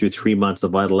get through 3 months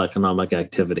of vital economic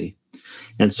activity.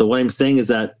 And so what I'm saying is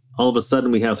that all of a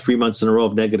sudden we have 3 months in a row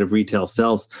of negative retail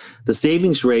sales. The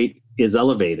savings rate is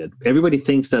elevated. Everybody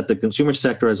thinks that the consumer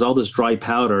sector has all this dry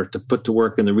powder to put to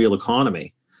work in the real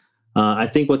economy. I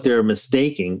think what they're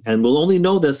mistaking, and we'll only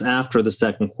know this after the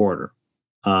second quarter,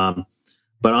 but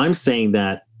I'm saying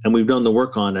that, and we've done the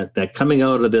work on it, that coming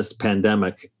out of this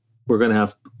pandemic, we're going to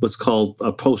have what's called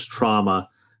a post-trauma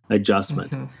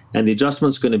adjustment. Mm-hmm. And the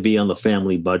adjustment's going to be on the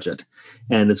family budget.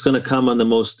 And it's going to come on the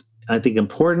most, I think,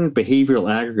 important behavioral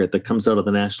aggregate that comes out of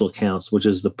the national accounts, which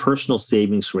is the personal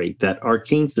savings rate, that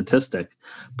arcane statistic.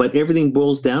 But everything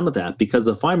boils down to that, because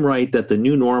if I'm right that the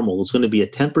new normal is going to be a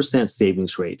 10%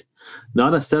 savings rate,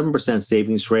 not a 7%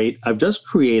 savings rate, I've just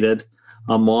created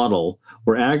a model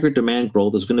where aggregate demand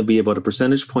growth is going to be about a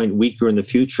percentage point weaker in the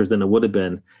future than it would have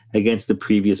been against the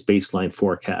previous baseline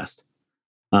forecast.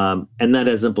 And that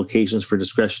has implications for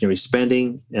discretionary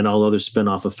spending and all other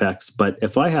spin-off effects. But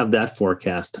if I have that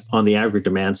forecast on the aggregate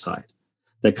demand side,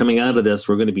 that coming out of this,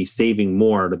 we're going to be saving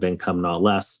more out of income, not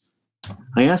less,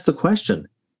 I ask the question,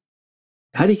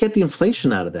 how do you get the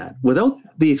inflation out of that without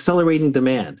the accelerating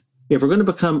demand? If we're going to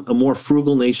become a more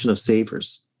frugal nation of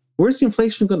savers, where's the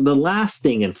inflation going? The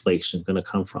lasting inflation going to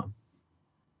come from?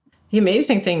 The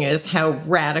amazing thing is how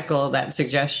radical that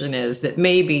suggestion is, that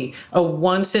maybe a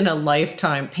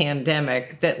once-in-a-lifetime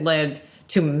pandemic that led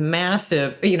to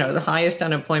massive, the highest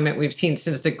unemployment we've seen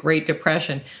since the Great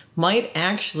Depression might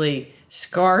actually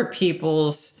scar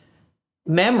people's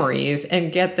memories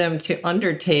and get them to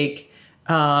undertake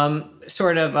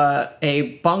sort of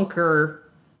a bunker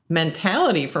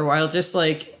mentality for a while, just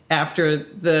like after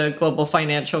the global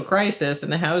financial crisis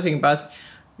and the housing bust.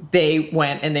 They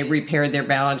went and they repaired their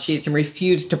balance sheets and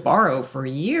refused to borrow for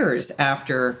years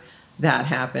after that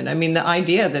happened. I mean, the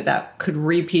idea that could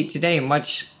repeat today,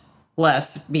 much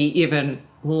less be even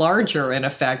larger in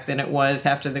effect than it was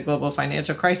after the global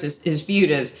financial crisis, is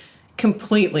viewed as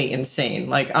completely insane.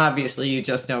 Like, obviously, you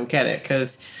just don't get it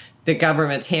because the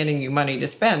government's handing you money to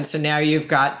spend. So now you've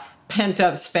got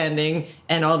pent-up spending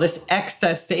and all this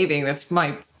excess saving. That's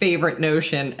my favorite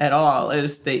notion at all,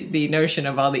 is the notion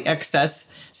of all the excess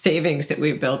savings that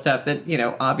we've built up that,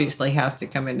 obviously has to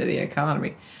come into the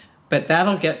economy. But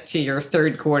that'll get to your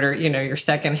third quarter, your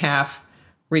second half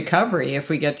recovery if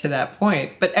we get to that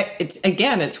point. But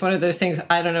it's one of those things,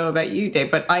 I don't know about you,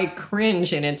 Dave, but I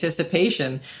cringe in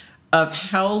anticipation of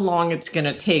how long it's going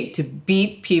to take to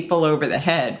beat people over the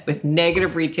head with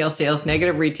negative retail sales,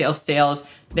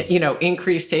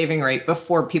 increased saving rate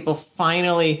before people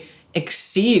finally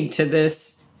accede to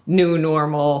this new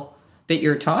normal that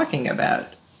you're talking about.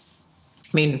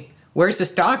 I mean, where's the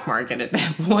stock market at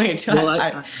that point?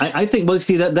 Well, I think,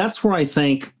 that's where I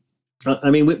think,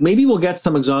 maybe we'll get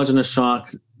some exogenous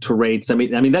shock to rates.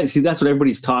 That's what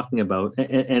everybody's talking about.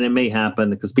 And it may happen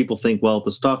because people think, well, if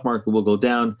the stock market will go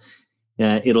down,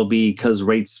 it'll be because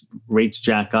rates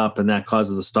jack up and that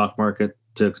causes the stock market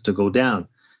to go down.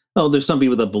 No, there's some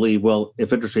people that believe, well,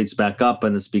 if interest rates back up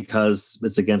and it's because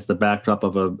it's against the backdrop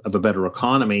of a better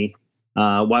economy,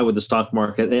 why would the stock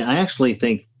market? I actually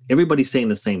think everybody's saying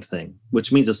the same thing,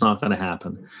 which means it's not going to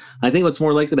happen. I think what's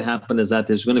more likely to happen is that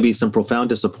there's going to be some profound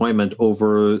disappointment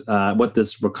over what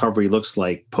this recovery looks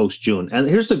like post-June. And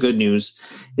here's the good news,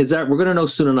 is that we're going to know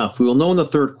soon enough. We will know in the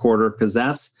third quarter because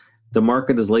the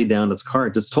market has laid down its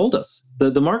cards. It's told us.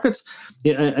 The markets,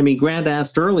 Grant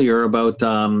asked earlier about,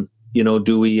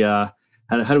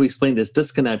 how do we explain this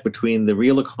disconnect between the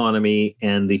real economy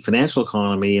and the financial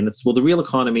economy? And the real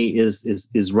economy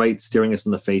is right staring us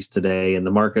in the face today, and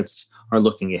the markets are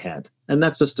looking ahead. And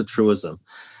that's just a truism.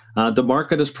 The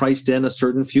market has priced in a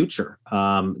certain future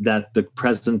that the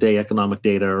present day economic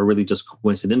data are really just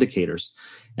coincident indicators.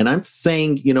 And I'm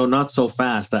saying, not so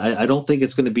fast. I don't think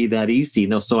it's going to be that easy.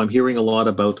 So I'm hearing a lot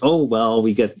about, we're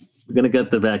going to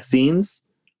get the vaccines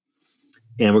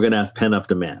and we're going to have pent-up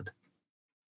demand.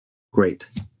 Great.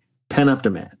 Pent-up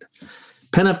demand.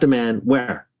 Pent-up demand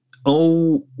where?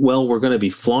 We're going to be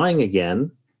flying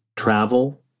again,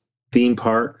 travel, theme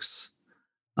parks,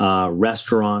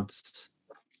 restaurants,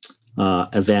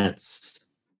 events.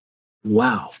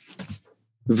 Wow.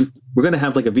 We're going to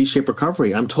have like a V-shaped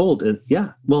recovery, I'm told. And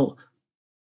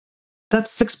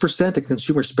that's 6% of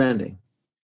consumer spending.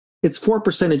 It's 4%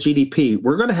 of GDP.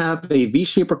 We're going to have a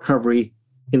V-shaped recovery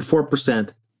in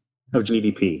 4% of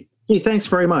GDP. Hey, thanks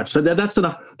very much. So that's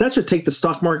enough. That should take the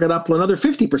stock market up another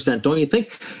 50%, don't you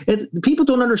think? People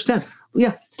don't understand.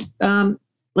 Yeah.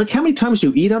 Like how many times do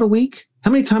you eat out a week?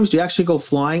 How many times do you actually go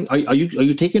flying? Are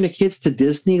you taking the kids to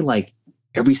Disney like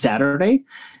every Saturday?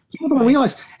 People don't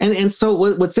realize. And so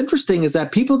what's interesting is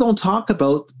that people don't talk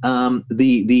about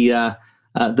the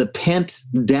pent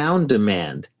down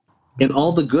demand in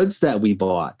all the goods that we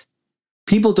bought.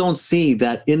 People don't see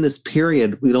that in this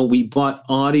period, we bought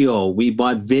audio, we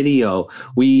bought video,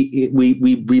 we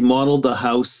remodeled the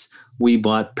house, we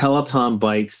bought Peloton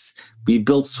bikes, we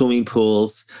built swimming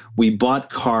pools, we bought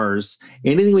cars,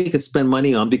 anything we could spend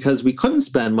money on because we couldn't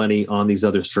spend money on these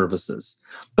other services.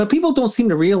 But people don't seem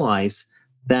to realize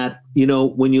that,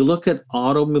 when you look at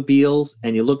automobiles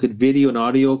and you look at video and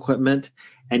audio equipment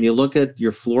and you look at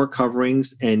your floor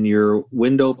coverings and your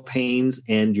window panes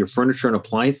and your furniture and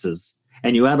appliances,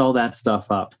 and you add all that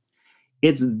stuff up,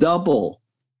 it's double.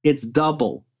 It's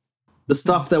double. The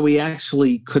stuff that we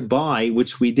actually could buy,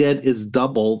 which we did, is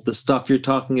double the stuff you're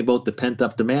talking about, the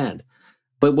pent-up demand.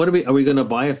 But are we going to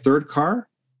buy a third car?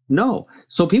 No.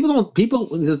 So they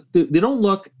don't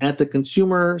look at the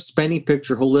consumer spending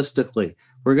picture holistically.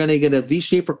 We're going to get a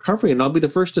V-shaped recovery, and I'll be the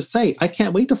first to say, I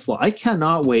can't wait to fly. I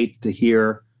cannot wait to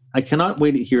hear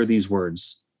these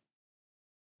words.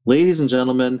 Ladies and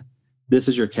gentlemen, this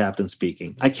is your captain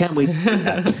speaking. I can't wait to hear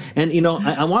that. And,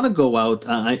 I want to go out.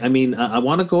 I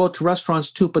want to go out to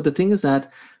restaurants too. But the thing is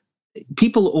that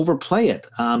people overplay it.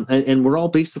 And we're all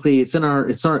basically, it's in our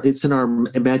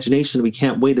imagination. We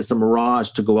can't wait. It's a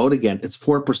mirage to go out again. It's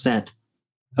 4%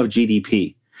 of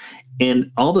GDP.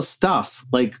 And all the stuff,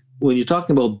 like when you're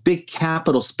talking about big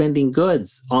capital spending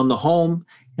goods on the home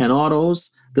and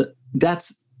autos,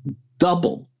 that's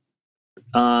double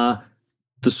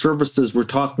the services we're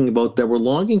talking about that we're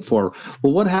longing for.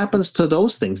 Well, what happens to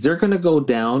those things? They're going to go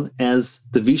down as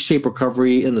the V-shaped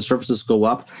recovery and the services go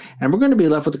up, and we're going to be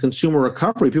left with the consumer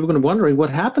recovery. People are going to be wondering what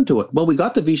happened to it. Well, we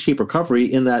got the V-shaped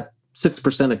recovery in that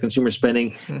 6% of consumer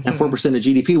spending and 4% of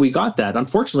GDP. We got that.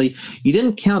 Unfortunately, you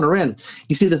didn't counter in.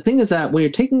 You see, the thing is that when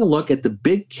you're taking a look at the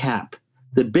big cap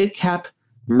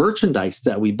merchandise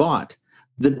that we bought,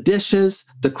 the dishes,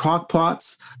 the crock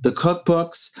pots, the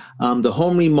cookbooks, the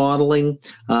home remodeling,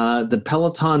 the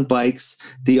Peloton bikes,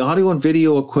 the audio and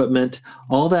video equipment,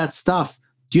 all that stuff.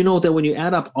 Do you know that when you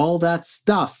add up all that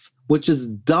stuff, which is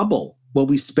double what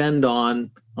we spend on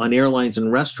airlines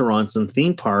and restaurants and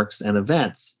theme parks and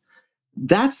events,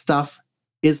 that stuff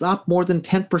is up more than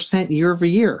 10% year over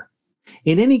year.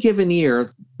 In any given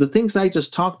year, the things I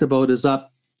just talked about is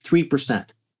up 3%.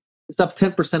 It's up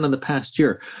 10% in the past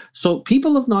year. So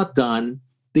people have not done,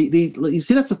 you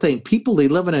see, that's the thing. People, they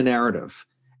live in a narrative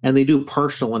and they do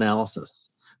partial analysis.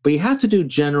 But you have to do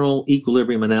general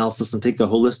equilibrium analysis and take a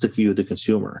holistic view of the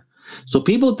consumer. So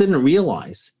people didn't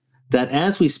realize that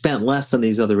as we spent less on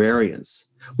these other areas,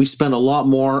 we spent a lot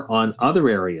more on other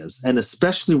areas, and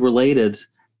especially related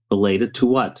to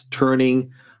what? Turning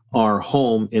our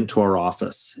home into our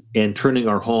office and turning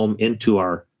our home into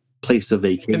our place of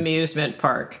vacation. Amusement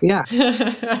park. Yeah.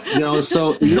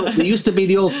 So it used to be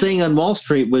the old saying on Wall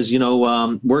Street was,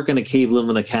 work in a cave, live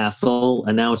in a castle.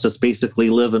 And now it's just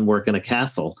basically live and work in a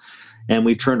castle. And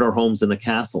we've turned our homes into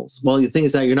castles. Well, the thing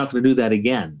is that you're not going to do that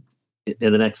again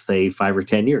in the next, say, 5 or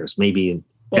 10 years, maybe in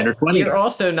 10 or 20 You're years.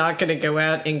 also not going to go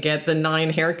out and get the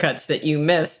 9 haircuts that you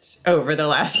missed over the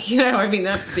last,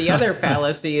 that's the other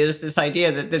fallacy, is this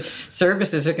idea that the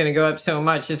services are going to go up so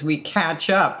much as we catch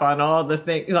up on all the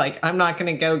things. Like, I'm not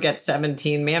going to go get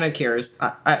 17 manicures.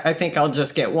 I think I'll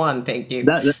just get one. Thank you.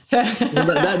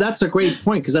 That's a great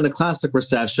point, because in a classic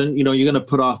recession, you're going to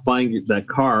put off buying that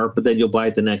car, but then you'll buy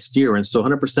it the next year. And so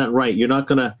 100% right. You're not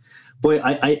going to,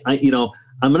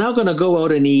 I'm now going to go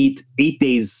out and eat 8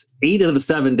 days 8 of the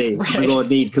 7 days I go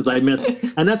and eat because I missed.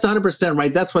 And that's 100%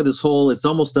 right. That's why this whole, it's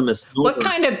almost a misnomer. What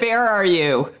kind of bear are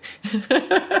you?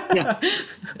 Yeah.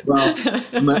 Well,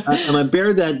 I'm a bear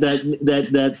a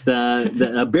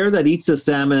bear that eats the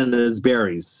salmon and his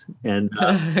berries. And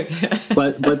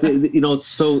but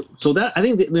so that I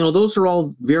think that, those are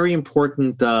all very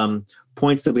important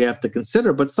points that we have to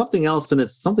consider. But something else, and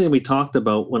it's something that we talked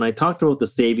about when I talked about the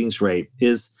savings rate,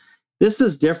 is this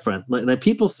is different. Like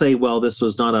people say, well, this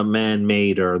was not a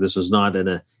man-made, or this was not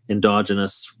an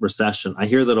endogenous recession. I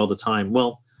hear that all the time.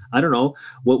 Well, I don't know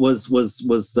what was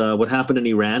what happened in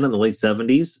Iran in the late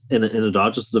 70s in an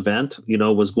endogenous event.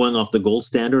 Was going off the gold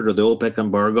standard or the OPEC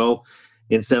embargo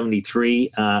in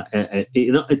 73.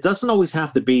 It doesn't always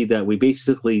have to be that we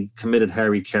basically committed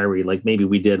hara-kiri like maybe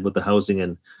we did with the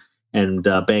housing and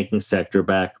banking sector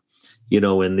back, in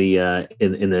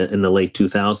the late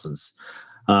 2000s.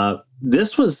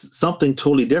 This was something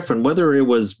totally different. Whether it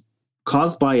was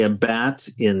caused by a bat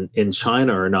in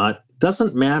China or not,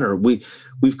 doesn't matter. We've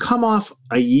come off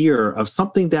a year of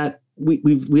something that we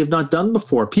have not done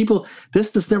before.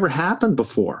 This has never happened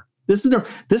before. I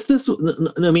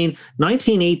mean,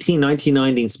 1918,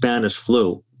 1919 Spanish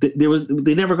flu.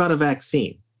 They never got a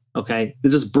vaccine. Okay, it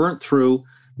just burnt through.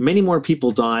 Many more people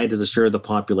died as a share of the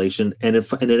population, and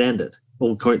it ended.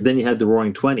 Well, then you had the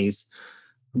Roaring '20s.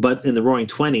 But in the Roaring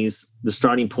 '20s, the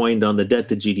starting point on the debt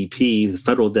to GDP, the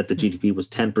federal debt to GDP, was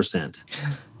 10%,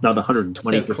 not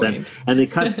 120%. And they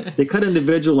cut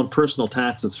individual and personal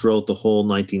taxes throughout the whole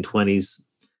 1920s.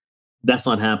 That's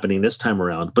not happening this time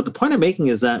around. But the point I'm making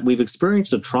is that we've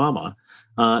experienced a trauma,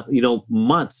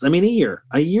 months. I mean,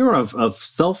 a year of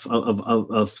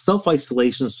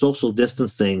self-isolation, social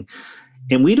distancing.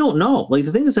 And we don't know. Like,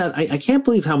 the thing is that I can't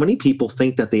believe how many people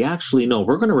think that they actually know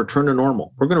we're going to return to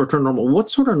normal. We're going to return to normal. What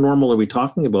sort of normal are we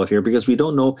talking about here? Because we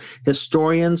don't know.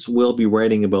 Historians will be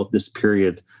writing about this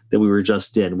period that we were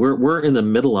just in. We're in the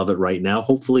middle of it right now.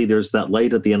 Hopefully there's that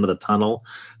light at the end of the tunnel.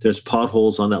 There's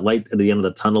potholes on that light at the end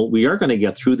of the tunnel. We are going to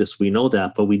get through this. We know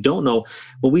that, but we don't know.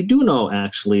 What we do know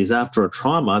actually is after a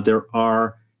trauma, there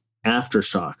are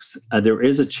aftershocks. There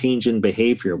is a change in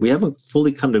behavior. We haven't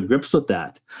fully come to grips with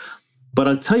that. But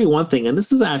I'll tell you one thing, and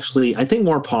this is actually, I think,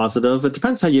 more positive. It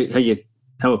depends how it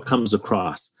comes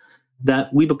across.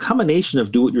 That we become a nation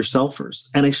of do-it-yourselfers,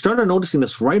 and I started noticing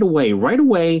this right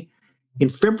away in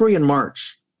February and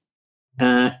March.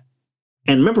 And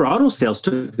remember, auto sales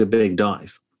took a big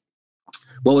dive.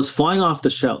 What was flying off the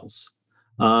shelves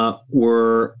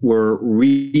were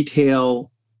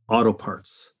retail auto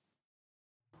parts,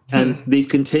 and they've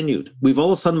continued. We've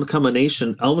all of a sudden become a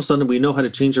nation. All of a sudden, we know how to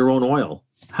change our own oil.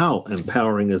 How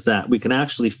empowering is that? We can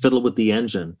actually fiddle with the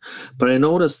engine. But I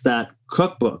noticed that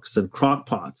cookbooks and crock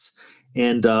pots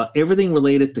and everything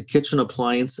related to kitchen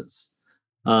appliances.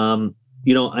 I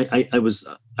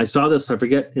saw this, I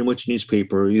forget in which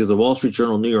newspaper, either the Wall Street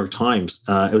Journal, New York Times.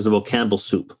 It was about Campbell's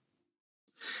soup.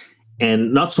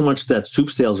 And not so much that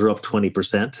soup sales are up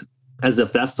 20%, as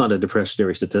if that's not a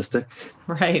depressionary statistic.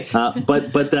 Right.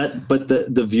 But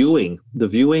the viewing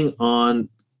on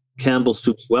Campbell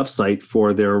Soup's website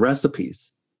for their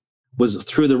recipes was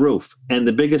through the roof, and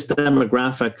the biggest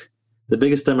demographic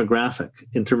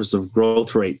in terms of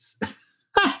growth rates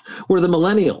were the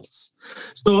millennials.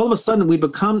 So all of a sudden we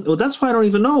become, well, that's why I don't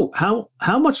even know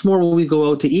how much more will we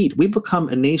go out to eat. We become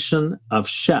a nation of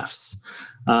chefs.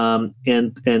 And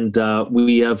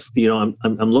we have,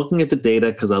 I'm looking at the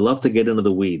data because I love to get into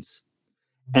the weeds.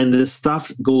 And this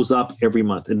stuff goes up every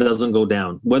month. It doesn't go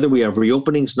down. Whether we have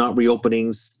reopenings, not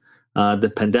reopenings,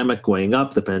 the pandemic going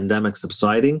up, the pandemic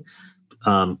subsiding,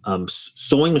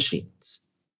 sewing machines,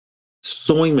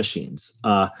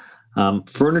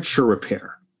 furniture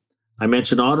repair. I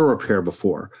mentioned auto repair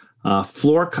before,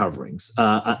 floor coverings.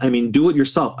 Do it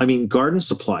yourself. Garden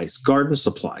supplies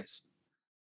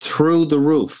through the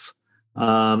roof,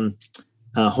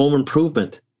 home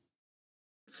improvement.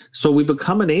 So we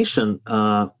become a nation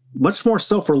much more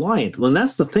self-reliant. And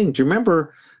that's the thing. Do you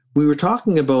remember we were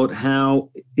talking about how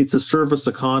it's a service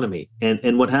economy,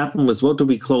 and what happened was, what did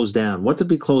we close down?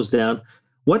 We closed down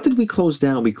what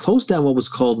was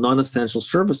called non-essential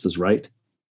services, right?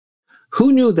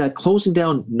 Who knew that closing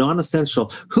down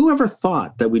non-essential, who ever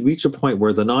thought that we'd reach a point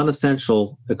where the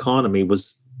non-essential economy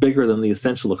was bigger than the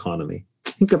essential economy?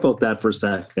 Think about that for a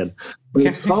second.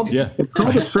 It's called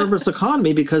a service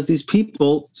economy because these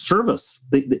people service.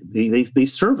 They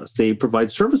service. They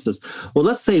provide services. Well,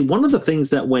 let's say one of the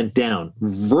things that went down,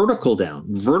 vertical down,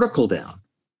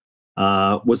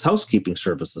 was housekeeping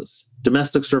services,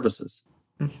 domestic services.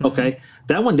 Mm-hmm. Okay,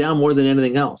 that went down more than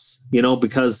anything else.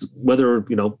 Because we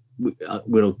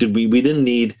didn't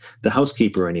need the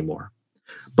housekeeper anymore.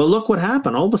 But look what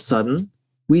happened. All of a sudden,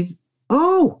 that's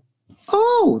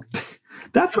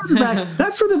where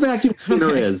the vacuum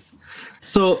cleaner is.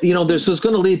 So, there's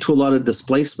going to lead to a lot of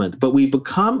displacement, but we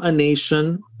become a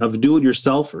nation of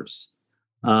do-it-yourselfers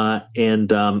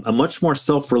and a much more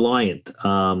self-reliant.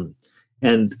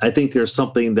 And I think there's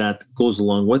something that goes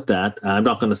along with that. I'm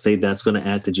not going to say that's going to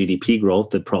add to GDP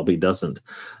growth. It probably doesn't.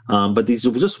 But these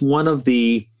are just one of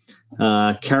the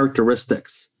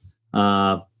characteristics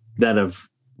that have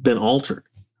been altered,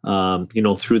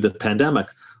 through the pandemic.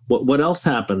 What else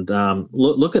happened?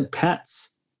 Look at pets.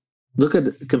 Look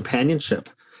at companionship,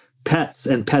 pets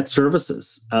and pet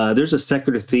services. There's a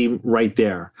secular theme right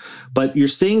there. But you're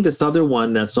seeing this other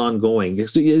one that's ongoing.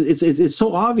 It's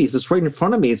so obvious. It's right in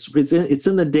front of me. It's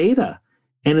in the data,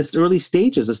 and it's early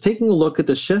stages. It's taking a look at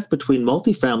the shift between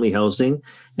multifamily housing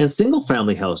and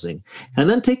single-family housing, and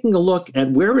then taking a look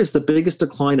at where is the biggest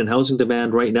decline in housing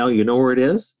demand right now. You know where it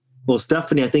is? Well,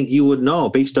 Stephanie, I think you would know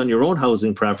based on your own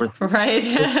housing preference. Right.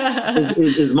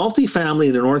 is multifamily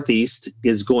in the Northeast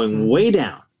is going way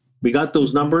down. We got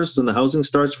those numbers in the housing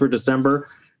starts for December.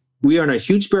 We are in a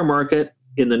huge bear market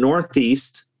in the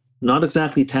Northeast, not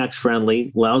exactly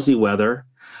tax-friendly, lousy weather.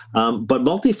 But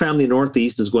multifamily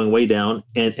Northeast is going way down,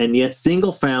 and yet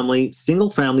single family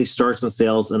starts and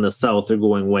sales in the South are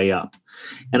going way up.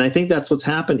 And I think that's what's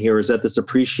happened here is that this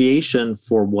appreciation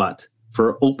for what?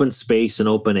 For open space and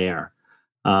open air.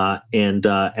 And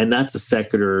that's a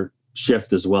secular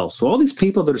shift as well. So all these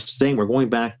people that are saying we're going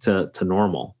back to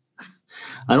normal,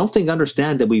 I don't think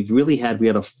understand that we had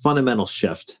a fundamental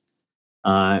shift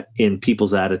in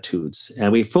people's attitudes,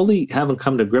 and we fully haven't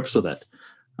come to grips with it.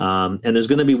 And there's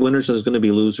going to be winners, there's going to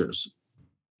be losers.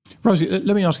 Rosie,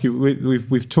 let me ask you,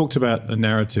 we've talked about a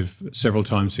narrative several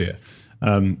times here.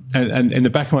 And in the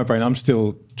back of my brain, I'm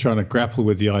still trying to grapple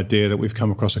with the idea that we've come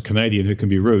across a Canadian who can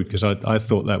be rude, because I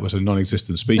thought that was a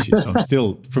non-existent species. So I'm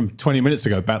still, from 20 minutes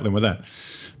ago, battling with that.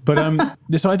 But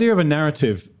this idea of a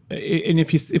narrative, and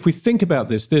if we think about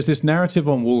this, there's this narrative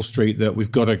on Wall Street that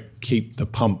we've got to keep the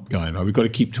pump going, or we've got to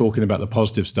keep talking about the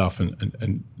positive stuff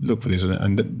and look for this.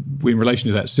 And in relation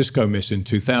to that Cisco miss in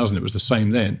 2000, it was the same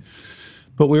then.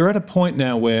 But we're at a point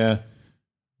now where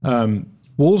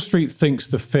Wall Street thinks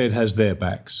the Fed has their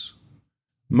backs.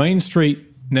 Main Street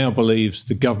now believes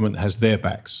the government has their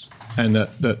backs, and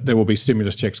that there will be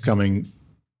stimulus checks coming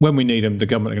when we need them. The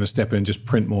government are going to step in and just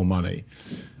print more money.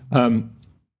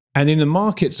 And in the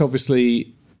markets,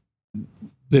 obviously,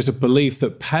 there's a belief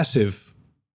that passive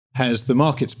has the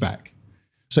markets back.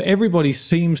 So everybody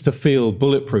seems to feel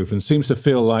bulletproof and seems to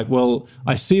feel like, well,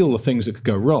 I see all the things that could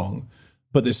go wrong,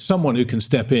 but there's someone who can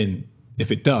step in if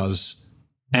it does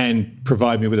and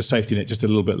provide me with a safety net just a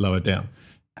little bit lower down.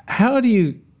 How do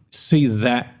you see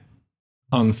that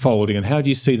unfolding, and how do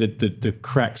you see the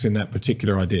cracks in that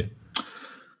particular idea?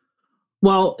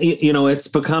 Well, it's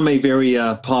become a very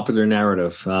popular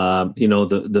narrative.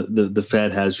 The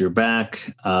Fed has your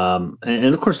back.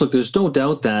 And of course, look, there's no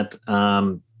doubt that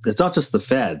it's not just the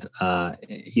Fed.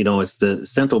 It's the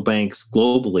central banks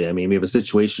globally. I mean, we have a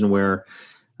situation where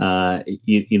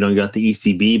you got the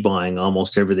ECB buying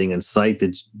almost everything in sight.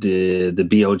 The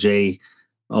BOJ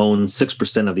owns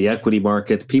 6% of the equity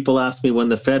market. People asked me when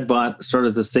the Fed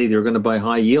started to say they were going to buy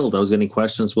high yield. I was getting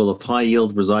questions. Well, if high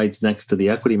yield resides next to the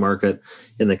equity market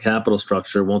in the capital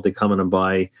structure, won't they come in and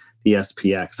buy the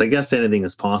SPX? I guess anything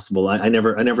is possible. I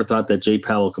never thought that Jay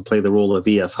Powell could play the role of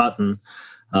E.F. Hutton,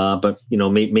 but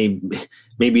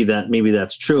maybe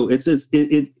that's true. It's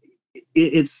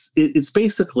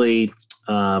basically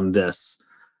this.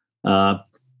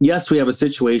 Yes, we have a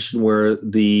situation where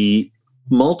the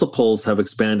multiples have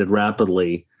expanded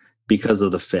rapidly because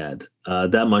of the Fed.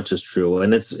 That much is true,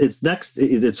 and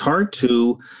it's hard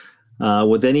to,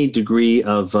 with any degree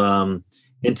of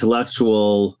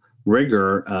intellectual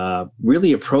rigor,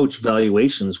 really approach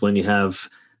valuations when you have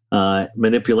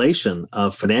manipulation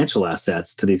of financial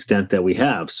assets to the extent that we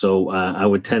have. So I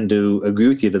would tend to agree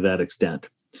with you to that extent.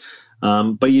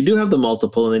 But you do have the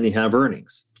multiple, and then you have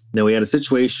earnings. Now, we had a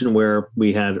situation where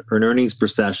we had an earnings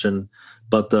recession,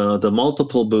 but the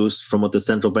multiple boost from what the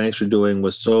central banks were doing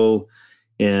was so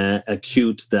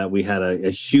acute that we had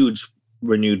a huge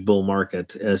renewed bull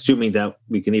market, assuming that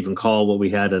we can even call what we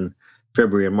had in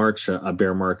February and March a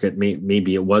bear market.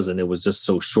 Maybe it wasn't. It was just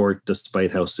so short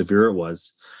despite how severe it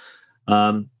was.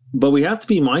 But we have to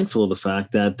be mindful of the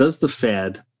fact that does the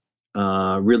Fed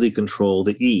really control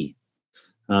the E?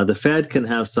 The Fed can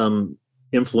have some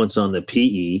influence on the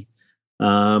PE,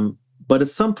 but at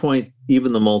some point,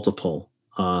 even the multiple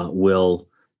will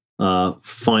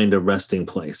find a resting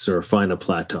place or find a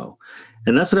plateau.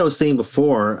 And that's what I was saying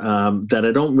before, that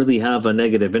I don't really have a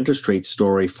negative interest rate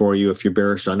story for you if you're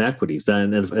bearish on equities.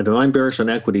 And if I'm bearish on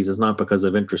equities, it's not because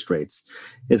of interest rates.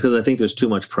 It's because I think there's too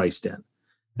much priced in.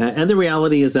 And the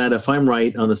reality is that if I'm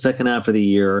right on the second half of the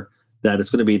year, that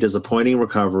it's going to be a disappointing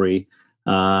recovery,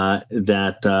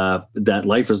 that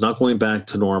life is not going back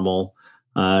to normal.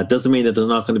 Doesn't mean that there's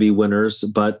not going to be winners,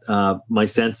 but my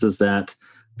sense is that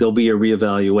there'll be a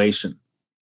reevaluation.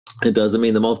 It doesn't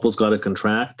mean the multiple's got to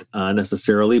contract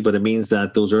necessarily, but it means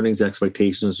that those earnings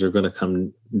expectations are going to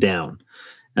come down.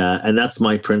 And that's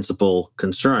my principal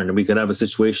concern. And we could have a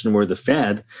situation where the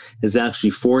Fed is actually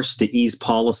forced to ease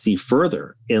policy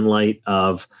further in light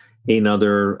of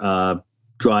another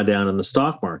drawdown in the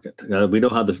stock market.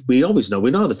 We always know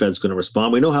how the Fed's going to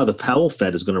respond. We know how the Powell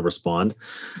Fed is going to respond.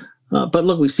 But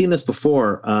look, we've seen this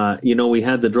before. We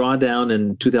had the drawdown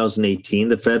in 2018.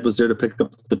 The Fed was there to pick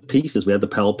up the pieces. We had the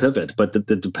Powell pivot. But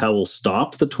did Powell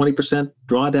stop the 20%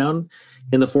 drawdown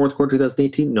in the fourth quarter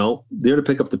 2018? No, there to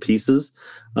pick up the pieces.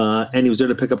 And he was there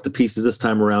to pick up the pieces this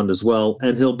time around as well.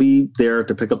 And he'll be there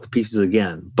to pick up the pieces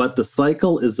again. But the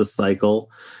cycle is the cycle.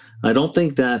 I don't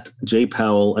think that Jay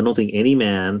Powell, I don't think any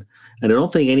man, and I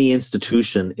don't think any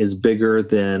institution is bigger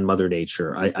than Mother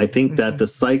Nature. I think that the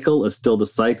cycle is still the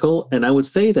cycle. And I would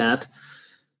say that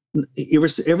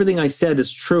everything I said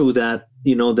is true, that,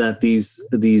 that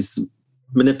these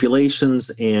manipulations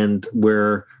and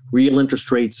where real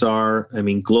interest rates are,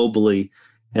 globally,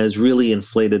 has really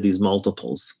inflated these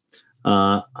multiples.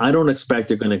 I don't expect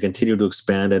they're going to continue to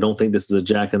expand. I don't think this is a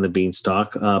Jack and the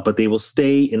Beanstalk, but they will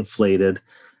stay inflated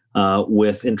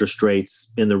with interest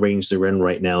rates in the range they're in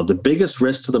right now. The biggest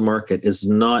risk to the market is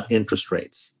not interest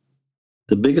rates.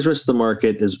 The biggest risk to the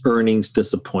market is earnings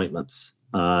disappointments.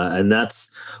 And that's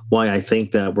why I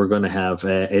think that we're going to have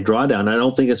a drawdown. I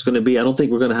don't think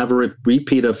we're going to have a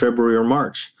repeat of February or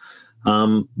March.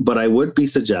 But I would be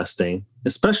suggesting,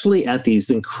 especially at these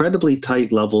incredibly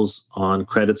tight levels on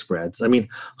credit spreads.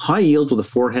 High yield with a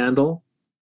 4 handle,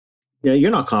 you're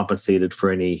not compensated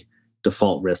for any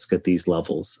default risk at these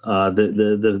levels.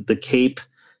 The CAPE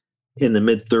in the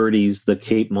mid 30s, the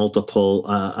CAPE multiple.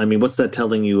 What's that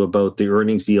telling you about the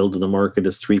earnings yield of the market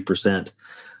is 3%?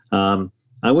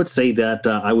 I would say that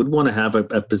I would want to have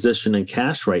a position in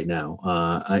cash right now.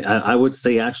 I would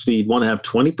say actually you'd want to have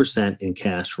 20% in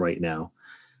cash right now.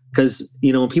 Because,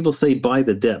 when people say buy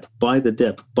the dip, buy the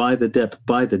dip, buy the dip,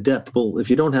 buy the dip. Well,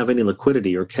 if you don't have any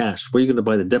liquidity or cash, what are you going to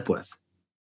buy the dip with?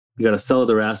 You got to sell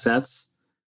other assets.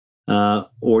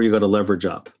 Or you got to leverage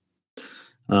up.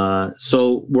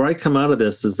 So where I come out of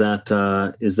this is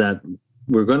that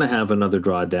we're going to have another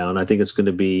drawdown. I think it's going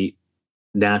to be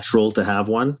natural to have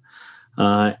one,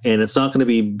 and it's not going to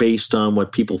be based on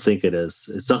what people think it is.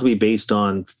 It's not going to be based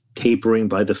on tapering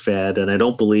by the Fed, and I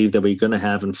don't believe that we're going to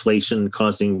have inflation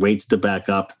causing rates to back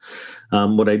up.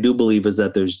 What I do believe is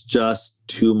that there's just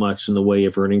too much in the way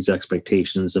of earnings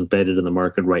expectations embedded in the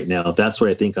market right now. That's what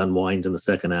I think unwinds in the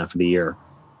second half of the year.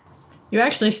 You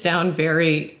actually sound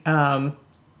very, I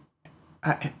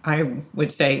would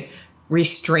say,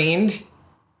 restrained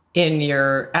in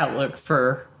your outlook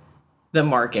for the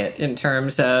market in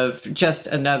terms of just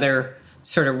another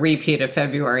sort of repeat of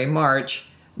February, March,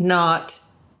 not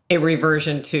a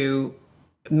reversion to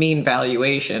mean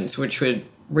valuations, which would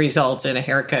result in a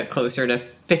haircut closer to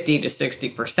 50 to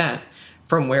 60%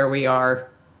 from where we are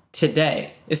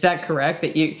today. Is that correct?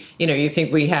 That you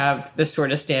think we have this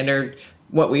sort of standard,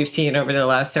 what we've seen over the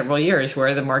last several years,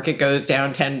 where the market goes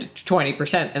down 10 to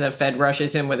 20% and the Fed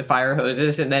rushes in with the fire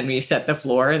hoses, and then we set the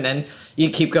floor, and then you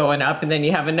keep going up, and then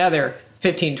you have another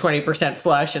 15, 20%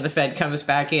 flush and the Fed comes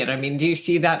back in. Do you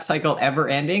see that cycle ever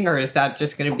ending, or is that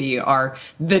just going to be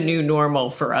the new normal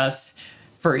for us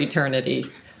for eternity?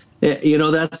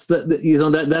 That's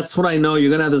that's what I know. You're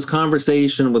going to have this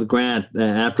conversation with Grant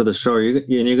after the show.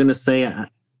 You're going to say,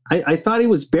 I thought he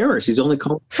was bearish. He's only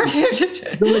calling for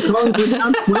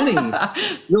down 20.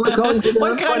 What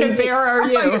kind of bear are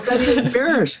you? You said he was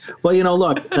bearish. Well,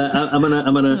 look, I'm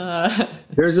gonna.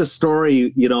 There's a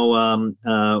story.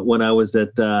 When I was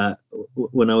at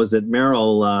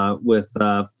Merrill with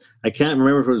I can't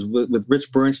remember if it was with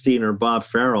Rich Bernstein or Bob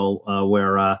Farrell,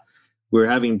 where we were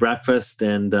having breakfast,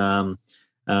 and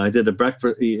I did a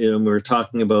breakfast. We were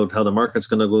talking about how the market's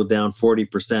going to go down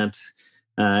 40%.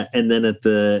 And then at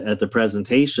the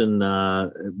presentation,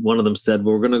 one of them said,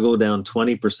 well, we're going to go down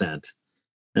 20%.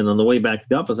 And on the way back to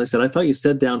the office, I said, I thought you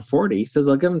said down 40. He says,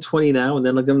 I'll give him 20 now, and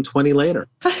then I'll give him 20 later.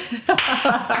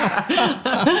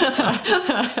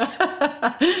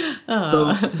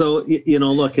 So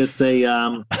look, it's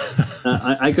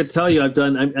I could tell you I've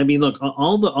done. I mean, look,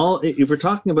 if we're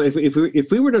talking about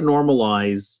if we were to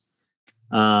normalize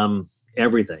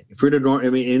everything, if we're to I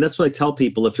mean, and that's what I tell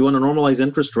people. If you want to normalize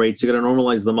interest rates, you got to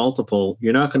normalize the multiple.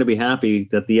 You're not going to be happy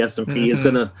that the S&P is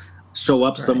going to show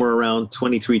up somewhere around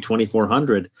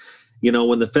 2,400.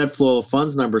 When the Fed flow of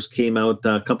funds numbers came out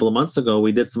a couple of months ago,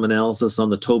 we did some analysis on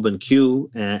the Tobin Q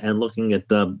and looking at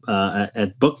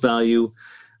book value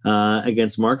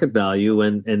against market value,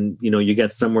 and you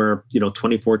get somewhere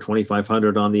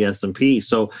 2,500 on the S&P.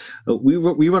 So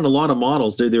we run a lot of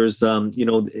models. There's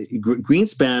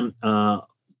Greenspan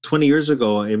 20 years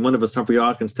ago in one of his Humphrey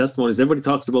Hawkins testimonies. Everybody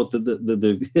talks about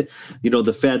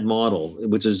the Fed model,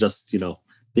 which is just the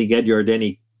Ed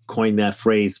Yardeni coined that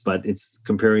phrase, but it's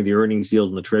comparing the earnings yield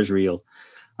and the treasury yield.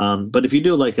 But if you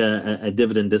do like a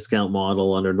dividend discount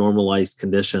model under normalized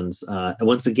conditions,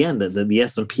 once again, the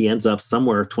S&P ends up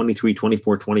somewhere 23,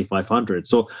 24, 2,500.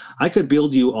 So I could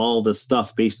build you all this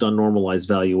stuff based on normalized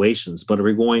valuations, but are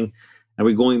we going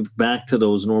back to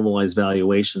those normalized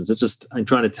valuations? It's just, I'm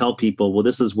trying to tell people, well,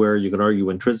 this is where you could argue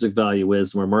intrinsic value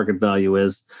is, where market value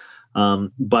is.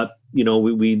 But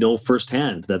we know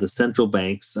firsthand that the central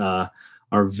banks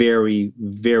are very,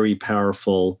 very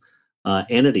powerful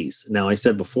entities. Now, I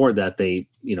said before that they're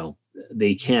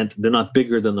not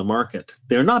bigger than the market.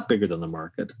 They're not bigger than the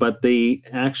market, but they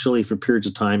actually, for periods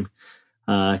of time,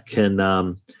 can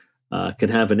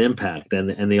have an impact,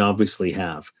 and they obviously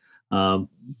have.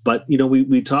 But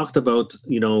we talked about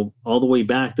all the way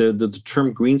back the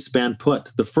term Greenspan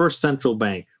put, the first central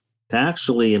bank to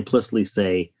actually implicitly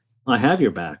say, I have your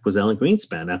back, was Alan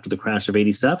Greenspan after the crash of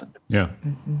 87. Yeah.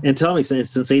 And tell me,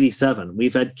 since 87,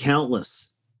 we've had countless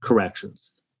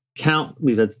corrections.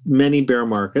 We've had many bear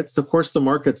markets. Of course, the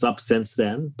market's up since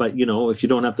then, but if you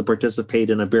don't have to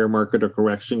participate in a bear market or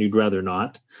correction, you'd rather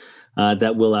not.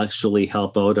 That will actually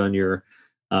help out on your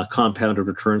compounded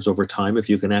returns over time if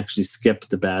you can actually skip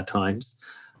the bad times.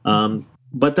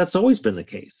 But that's always been the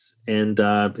case, and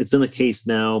it's in the case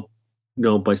now,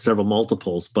 by several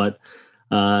multiples. But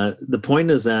the point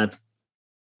is that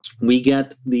we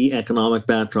get the economic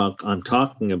backdrop I'm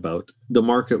talking about. The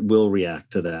market will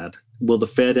react to that. Will the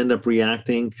Fed end up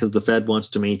reacting because the Fed wants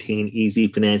to maintain easy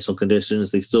financial conditions?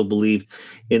 They still believe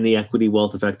in the equity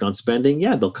wealth effect on spending.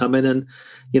 Yeah, they'll come in and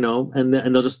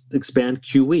they'll just expand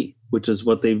QE, which is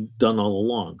what they've done all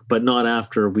along, but not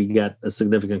after we get a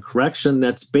significant correction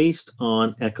that's based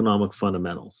on economic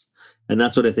fundamentals. And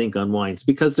that's what I think unwinds,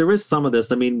 because there is some of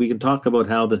this. I mean, we can talk about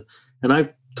and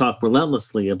I've talked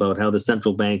relentlessly about how the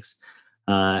central banks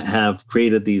have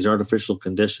created these artificial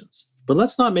conditions. But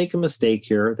let's not make a mistake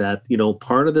here that,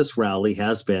 part of this rally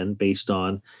has been based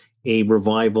on a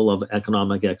revival of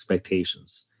economic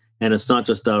expectations. And it's not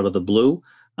just out of the blue.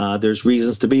 There's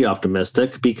reasons to be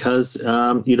optimistic because,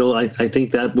 I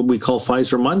think that what we call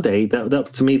Pfizer Monday,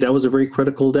 that to me, that was a very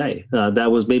critical day.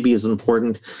 That was maybe as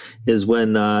important as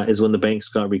when the banks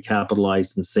got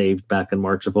recapitalized and saved back in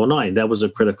March of 2009. That was a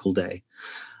critical day.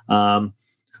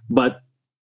 But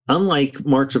unlike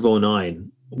March of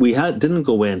 2009, we didn't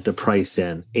go in to price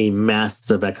in a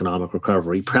massive economic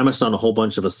recovery premised on a whole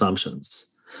bunch of assumptions.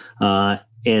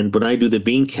 And when I do the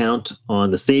bean count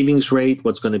on the savings rate,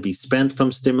 what's going to be spent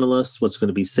from stimulus, what's going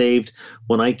to be saved,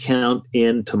 when I count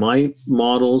into my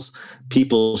models,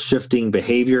 people shifting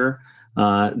behavior,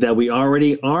 that we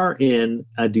already are in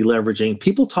a deleveraging.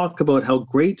 People talk about how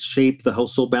great shape the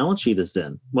household balance sheet is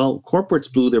in. Well,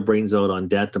 corporates blew their brains out on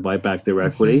debt to buy back their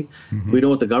equity. Mm-hmm. We know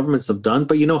what the governments have done,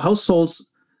 but households.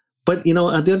 But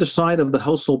at the other side of the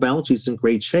household balance sheets in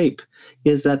great shape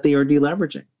is that they are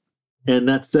deleveraging. And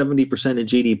that's 70% of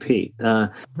GDP.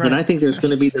 Right. And I think there's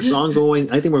going to be this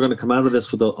ongoing, I think we're going to come out of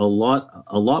this with a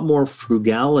lot more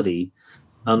frugality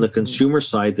on the consumer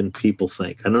side than people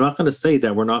think. And I'm not going to say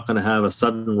that we're not going to have a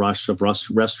sudden rush of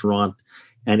restaurant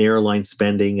and airline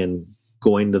spending and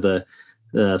going to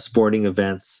the sporting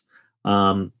events.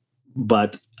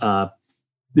 But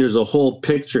there's a whole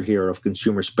picture here of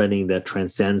consumer spending that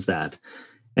transcends that.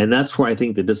 And that's where I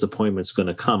think the disappointment's going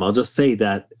to come. I'll just say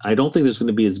that I don't think there's going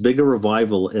to be as big a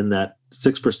revival in that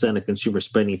 6% of consumer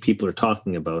spending people are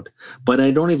talking about. But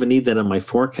I don't even need that in my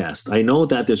forecast. I know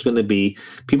that there's going to be,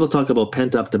 people talk about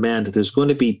pent-up demand, there's going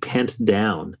to be pent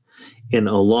down in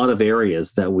a lot of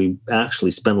areas that we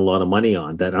actually spend a lot of money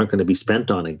on that aren't going to be spent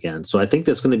on again. So I think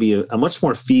there's going to be a much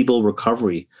more feeble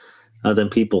recovery than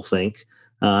people think.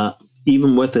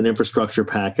 even with an infrastructure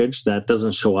package, that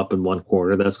doesn't show up in one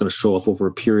quarter. That's going to show up over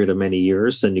a period of many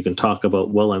years. And you can talk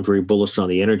about, well, I'm very bullish on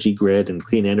the energy grid and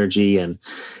clean energy and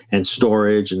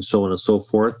storage and so on and so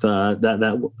forth.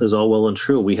 That is all well and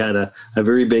true. We had a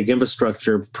very big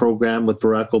infrastructure program with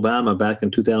Barack Obama back in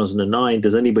 2009.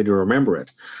 Does anybody remember it?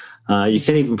 You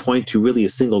can't even point to really a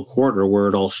single quarter where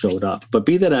it all showed up. But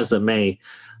be that as it may,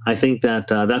 I think that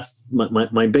that's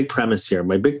my big premise here.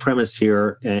 My big premise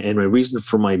here, and my reason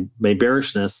for my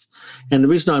bearishness, and the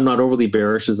reason I'm not overly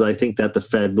bearish is I think that the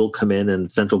Fed will come in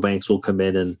and central banks will come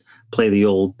in and play the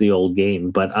old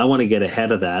game. But I want to get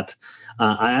ahead of that.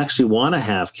 I actually want to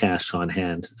have cash on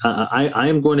hand. I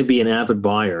am going to be an avid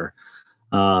buyer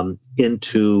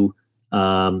into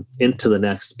the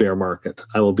next bear market.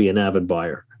 I will be an avid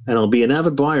buyer, and I'll be an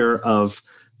avid buyer of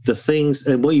the things.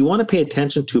 And what you want to pay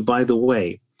attention to, by the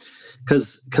way.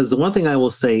 Because the one thing I will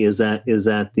say is that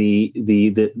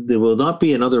there will not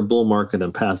be another bull market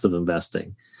in passive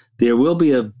investing. There will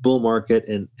be a bull market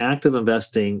in active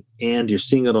investing, and you're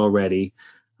seeing it already,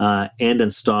 and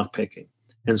in stock picking.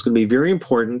 And it's going to be very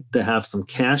important to have some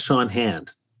cash on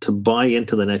hand to buy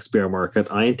into the next bear market.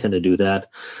 I intend to do that,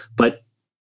 but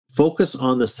focus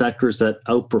on the sectors that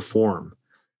outperform.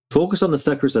 Focus on the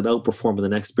sectors that outperform in the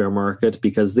next bear market,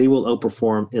 because they will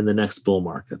outperform in the next bull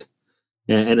market.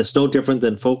 And it's no different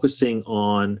than focusing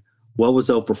on what was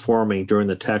outperforming during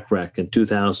the tech wreck in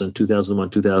 2000, 2001,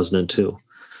 2002.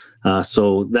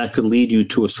 So that could lead you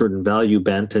to a certain value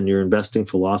bent in your investing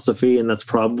philosophy, and that's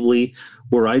probably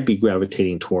where I'd be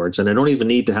gravitating towards. And I don't even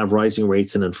need to have rising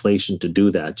rates and inflation to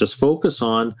do that. Just focus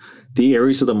on the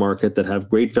areas of the market that have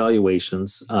great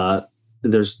valuations.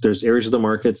 There's areas of the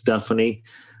markets, definitely.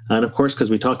 And of course,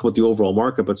 because we talk about the overall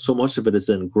market, but so much of it is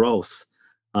in growth.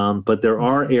 But there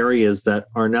are areas that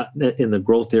are not in the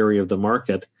growth area of the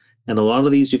market. And a lot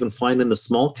of these you can find in the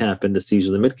small cap indices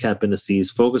or the mid cap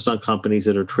indices, focused on companies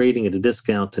that are trading at a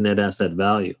discount to net asset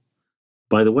value.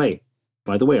 By the way,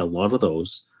 a lot of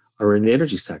those are in the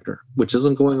energy sector, which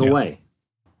isn't going away.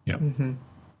 Yeah. Mm-hmm.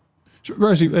 So,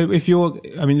 Rosie,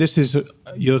 this is, I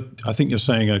think you're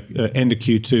saying a end of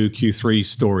Q2, Q3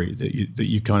 story that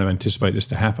you kind of anticipate this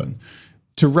to happen.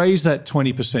 To raise that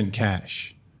 20%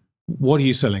 cash, what are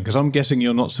you selling? Because I'm guessing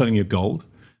you're not selling your gold.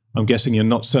 I'm guessing you're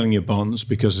not selling your bonds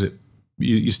because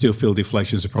you still feel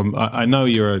deflation is a problem. I know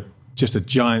you're just a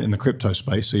giant in the crypto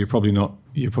space, so you're probably not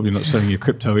selling your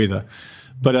crypto either.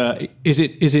 But is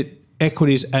it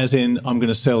equities as in I'm going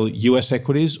to sell US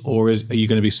equities, or are you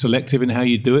going to be selective in how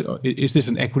you do it? Is this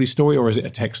an equity story, or is it a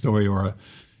tech story, or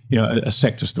a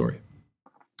sector story?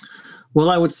 Well,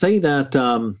 I would say that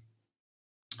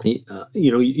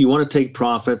you want to take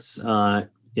profits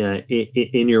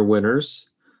in your winners.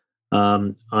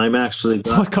 I'm actually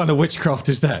what kind of witchcraft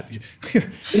is that?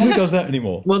 Who does that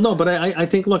anymore? Well, no, but I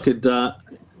think last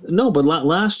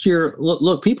year,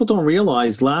 look, people don't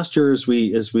realize last year as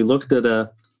we looked at an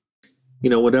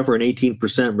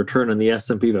 18% return on the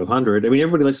S&P 500. I mean,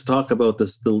 everybody likes to talk about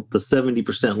this, the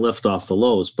 70% lift off the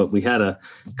lows, but we had a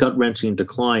gut-wrenching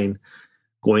decline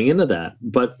going into that.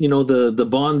 But the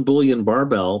bond bullion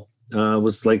barbell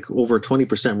was like over a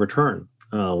 20% return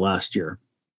last year.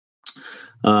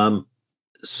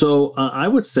 So I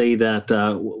would say that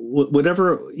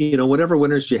whatever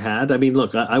winners you had. I mean,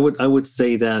 look, I would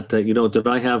say that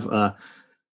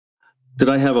did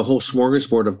I have a whole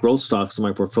smorgasbord of growth stocks in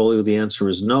my portfolio? The answer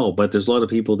is no, but there's a lot of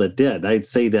people that did. I'd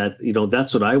say that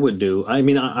that's what I would do. I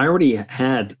mean, I already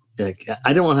had.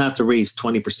 I don't want to have to raise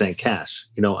 20% cash.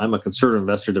 I'm a conservative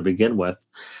investor to begin with,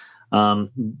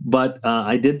 but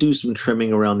I did do some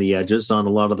trimming around the edges on a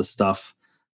lot of the stuff.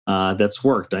 That's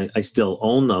worked. I still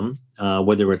own them,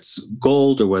 whether it's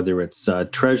gold or whether it's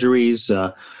treasuries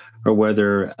or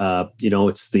whether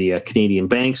it's the Canadian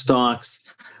bank stocks.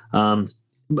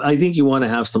 I think you want to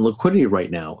have some liquidity right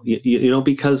now,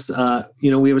 because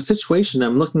we have a situation.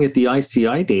 I'm looking at the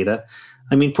ICI data.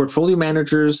 I mean, portfolio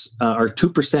managers are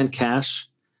 2% cash.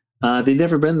 They've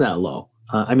never been that low.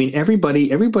 I mean,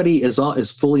 everybody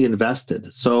is fully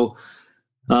invested. So.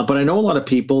 But I know a lot of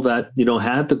people that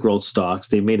had the growth stocks.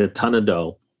 They made a ton of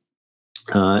dough,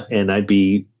 and I'd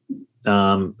be,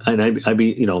 of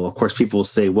course, people will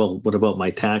say, "Well, what about my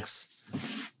tax?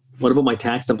 What about my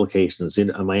tax implications?"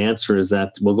 And my answer is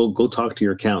that, well, go talk to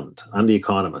your accountant. I'm the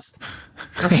economist.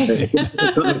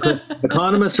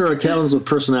 Economists are accountants with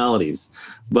personalities,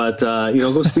 but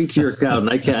go speak to your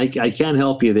accountant. I can't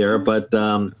help you there, but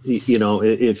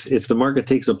if the market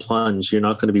takes a plunge, you're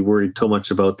not going to be worried too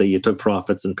much about that you took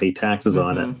profits and pay taxes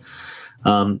on it.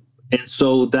 And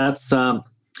so that's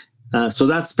So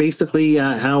that's basically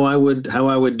how I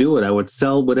would do it. I would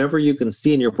sell whatever you can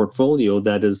see in your portfolio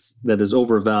that is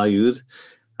overvalued,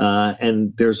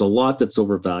 and there's a lot that's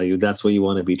overvalued. That's what you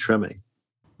want to be trimming.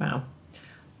 Wow.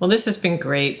 Well, this has been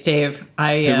great, Dave.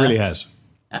 It really has.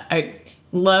 I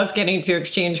love getting to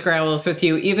exchange growls with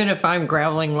you, even if I'm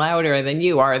growling louder than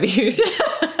you are these.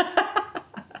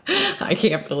 I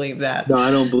can't believe that. No,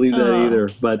 I don't believe that either.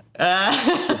 But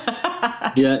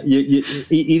yeah, you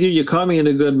either you caught me in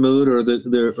a good mood, or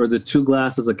the 2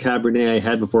 glasses of Cabernet I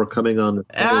had before coming on.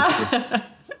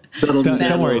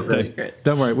 Don't worry, Dave.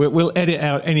 Don't worry. We'll edit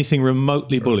out anything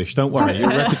remotely bullish. Don't worry. Your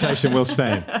reputation will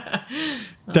stand.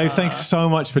 Dave, thanks so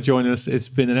much for joining us. It's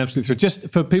been an absolute thrill. Just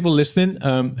for people listening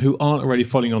who aren't already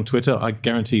following on Twitter, I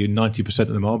guarantee you 90% of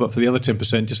them are. But for the other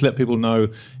 10%, just let people know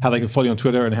how they can follow you on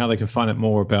Twitter and how they can find out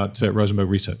more about Rosenberg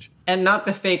Research. And not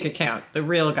the fake account, the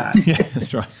real guy. Yeah,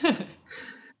 that's right.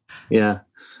 Yeah.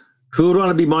 Who would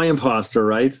want to be my imposter,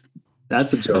 right?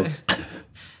 That's a joke.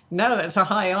 No, that's a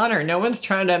high honor. No one's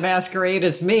trying to masquerade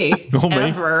as me,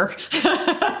 ever.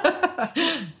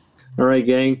 All right,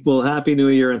 gang. Well, Happy New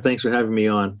Year, and thanks for having me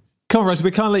on. Come on, Rosie,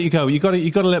 we can't let you go. You got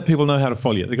to let people know how to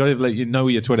follow you. They got to let you know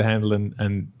your Twitter handle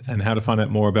and how to find out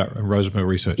more about Rosenberg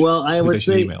Research. Well, I would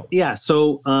say, yeah.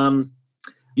 So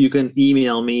you can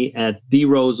email me at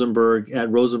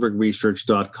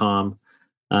drosenberg@rosenbergresearch.com.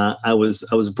 I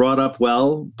was brought up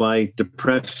well by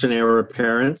Depression-era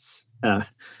parents.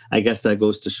 I guess that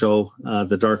goes to show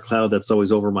the dark cloud that's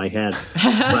always over my head.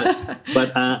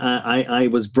 But I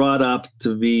was brought up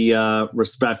to be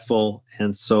respectful,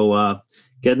 and so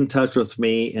get in touch with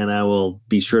me, and I will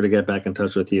be sure to get back in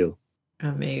touch with you.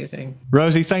 Amazing.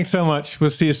 Rosie, thanks so much. We'll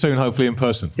see you soon, hopefully in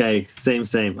person. Okay,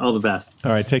 same. All the best.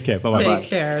 All right, take care. Bye-bye. Take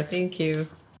care. Thank you.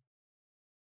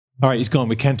 All right, he's gone.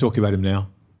 We can talk about him now.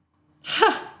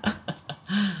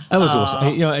 That was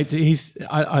awesome.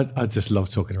 I just love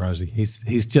talking to Rosie.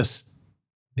 He's just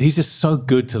so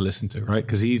good to listen to, right?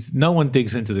 Because no one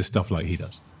digs into this stuff like he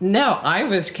does. No, I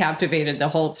was captivated the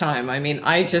whole time. I mean,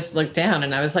 I just looked down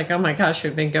and I was like, oh my gosh,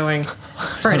 we've been going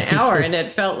for an hour, and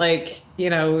it felt like, we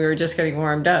were just getting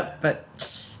warmed up. But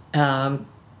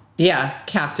yeah,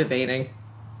 captivating.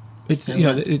 It's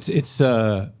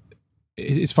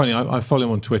it's funny. I follow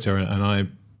him on Twitter, and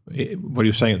what he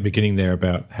was saying at the beginning there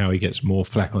about how he gets more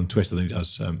flack on Twitter than he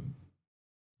does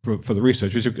for the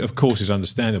research, which of course is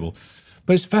understandable.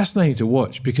 But it's fascinating to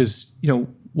watch because,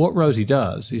 what Rosie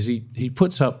does is he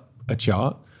puts up a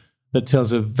chart that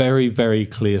tells a very, very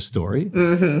clear story.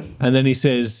 Mm-hmm. And then he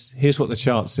says, here's what the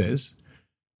chart says.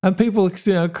 And people,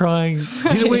 crying,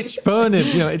 he's a witch, burn him.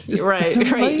 It's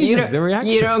amazing, the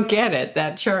reaction. You don't get it.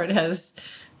 That chart has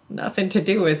nothing to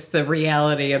do with the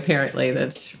reality, apparently,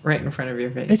 that's right in front of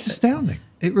your face. It's astounding.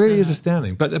 It really is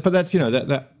astounding. But that's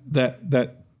that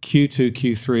Q2,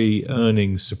 Q3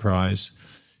 earnings surprise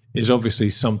is obviously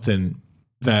something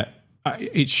that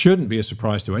it shouldn't be a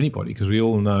surprise to anybody, because we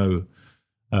all know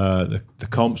the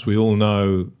comps, we all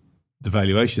know the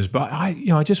valuations. But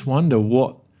I just wonder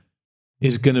what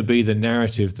is going to be the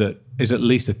narrative that is at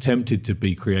least attempted to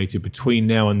be created between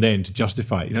now and then to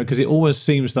justify it, because it always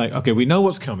seems like, okay, we know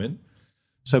what's coming.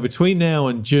 So between now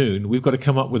and June, we've got to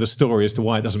come up with a story as to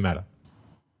why it doesn't matter.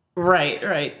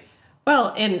 Right.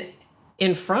 Well, and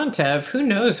in front of, who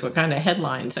knows what kind of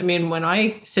headlines. I mean, when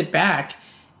I sit back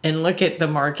and look at the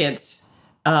markets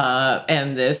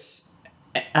and this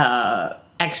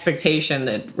expectation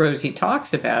that Rosie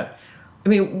talks about, I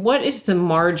mean, what is the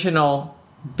marginal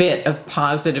bit of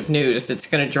positive news that's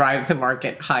going to drive the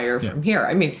market higher from here?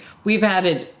 I mean, we've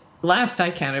added, last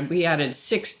I counted, we added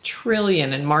 $6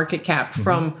 trillion in market cap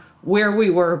from where we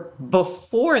were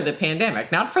before the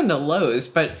pandemic, not from the lows,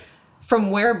 but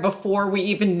from where before we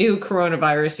even knew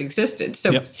coronavirus existed.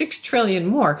 So $6 trillion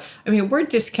more. I mean, we're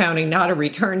discounting not a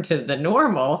return to the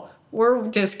normal. We're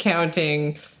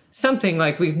discounting something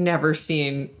like we've never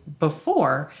seen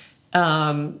before.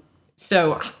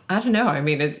 So I don't know. I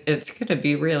mean, it's going to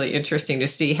be really interesting to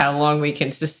see how long we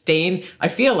can sustain. I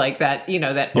feel like that,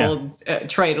 that old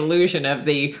trite illusion of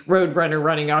the roadrunner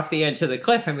running off the edge of the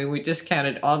cliff. I mean, we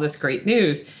discounted all this great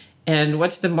news. And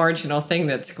what's the marginal thing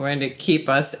that's going to keep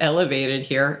us elevated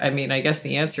here? I mean, I guess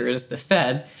the answer is the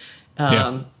Fed.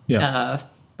 But,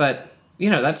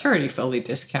 that's already fully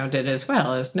discounted as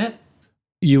well, isn't it?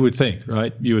 You would think,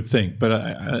 right? You would think. But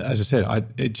as I said, I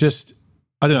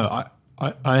don't know.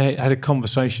 I had a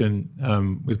conversation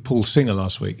with Paul Singer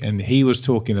last week, and he was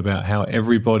talking about how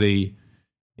everybody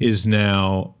is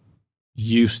now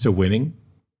used to winning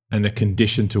and they're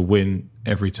conditioned to win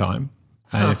every time.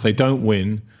 And if they don't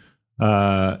win,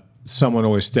 someone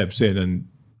always steps in and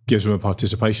gives them a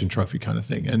participation trophy kind of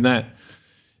thing. And that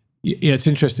Yeah, it's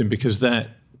interesting because that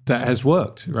has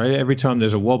worked, right? Every time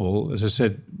there's a wobble, as I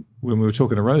said when we were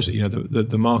talking to Rosie,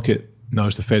 the market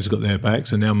knows the Fed's got their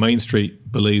backs, and now Main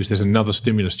Street believes there's another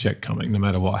stimulus check coming no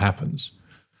matter what happens.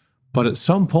 But at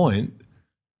some point,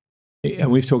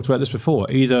 and we've talked about this before,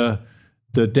 either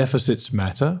the deficits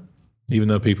matter, even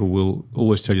though people will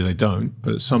always tell you they don't,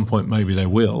 but at some point maybe they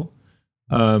will,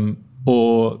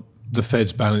 or the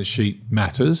Fed's balance sheet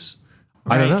matters.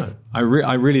 Right. I don't know.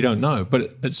 I really don't know.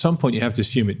 But at some point you have to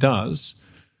assume it does.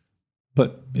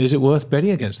 But is it worth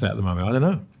betting against that at the moment? I don't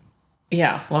know.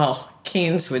 Yeah, well,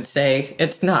 Keynes would say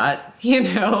it's not,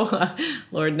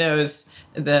 Lord knows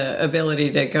the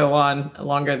ability to go on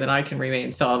longer than I can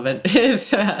remain solvent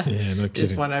is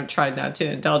one I've tried not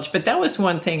to indulge. But that was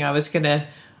one thing I was going to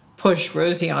push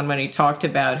Rosie on when he talked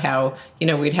about how,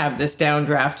 we'd have this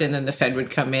downdraft and then the Fed would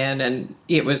come in and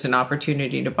it was an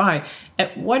opportunity to buy.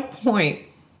 At what point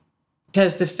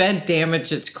does the Fed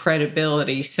damage its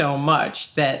credibility so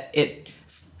much that it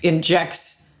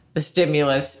injects the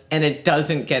stimulus and it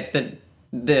doesn't get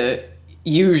the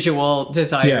usual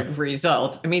desired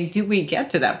result? I mean, do we get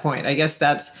to that point? I guess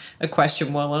that's a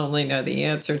question we'll only know the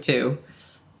answer to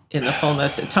in the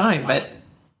fullness of time. But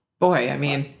boy, I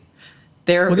mean,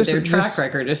 their track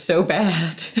record is so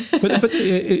bad. but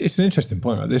it's an interesting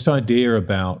point, right? This idea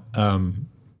about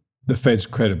the Fed's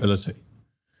credibility,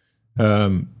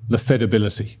 the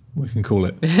Fedability, we can call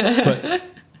it.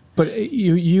 But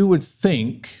you would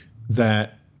think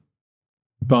that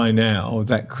by now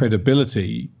that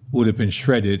credibility would have been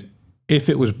shredded if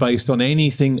it was based on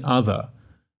anything other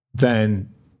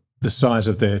than the size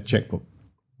of their checkbook.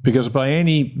 Because by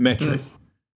any metric,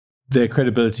 their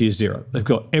credibility is zero. They've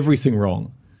got everything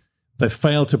wrong. They've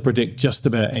failed to predict just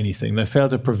about anything. They failed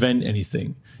to prevent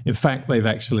anything. In fact, they've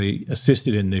actually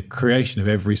assisted in the creation of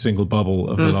every single bubble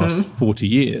of the last 40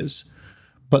 years.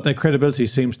 But their credibility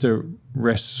seems to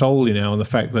rest solely now on the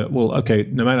fact that, well, okay,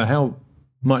 no matter how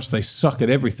much they suck at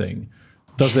everything,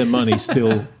 does their money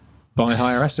still buy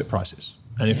higher asset prices?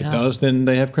 And if it does, then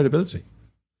they have credibility.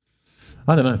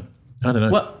 I don't know.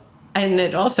 Well, and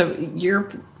it also, your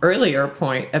earlier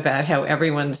point about how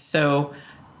everyone's so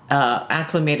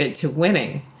acclimated to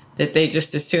winning that they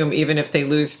just assume even if they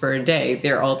lose for a day,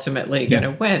 they're ultimately going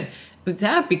to win.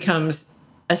 That becomes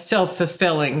a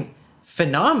self-fulfilling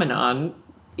phenomenon.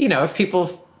 If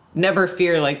people never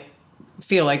feel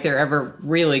like they're ever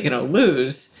really going to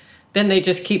lose, then they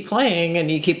just keep playing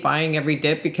and you keep buying every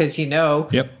dip because you're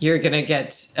going to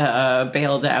get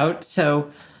bailed out.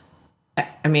 So,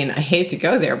 I mean, I hate to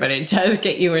go there, but it does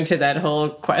get you into that whole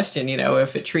question,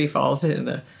 if a tree falls in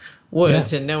the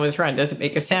woods and no one's around, does it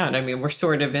make a sound? I mean, we're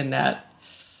sort of in that.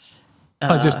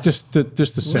 Just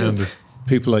the sound of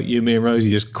people like you, me, and Rosie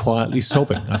just quietly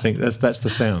sobbing. I think that's the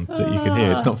sound that you can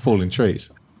hear. It's not falling trees.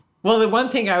 Well, the one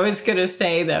thing I was going to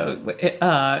say, though,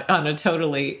 on a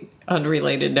totally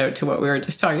unrelated note to what we were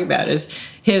just talking about, is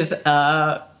his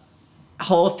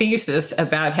whole thesis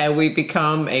about how we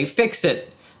become a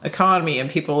fix-it economy and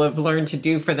people have learned to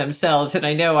do for themselves. And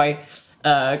I know I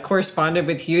corresponded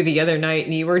with you the other night,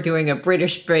 and you were doing a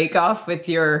British bake-off with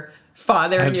your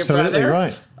father and your brother. Absolutely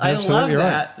right. I love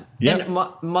that. Right. Yep. And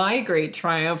my great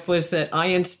triumph was that I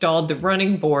installed the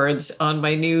running boards on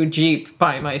my new Jeep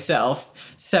by myself.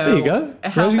 So there you go.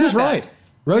 Rosie was right.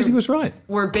 Rosie was right.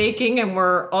 We're baking and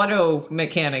we're auto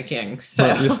mechanicking. So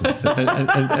right, listen,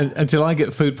 and until I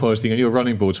get food poisoning and your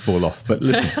running boards fall off. But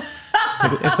listen,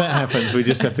 if that happens, we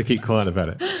just have to keep quiet about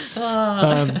it.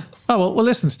 Well,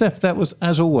 listen, Steph, that was,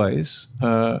 as always,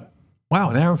 wow,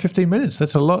 an hour and 15 minutes.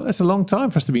 That's a lot. That's a long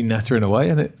time for us to be nattering away.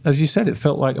 And as you said, it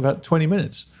felt like about 20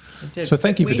 minutes. So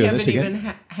thank you for doing this again. We haven't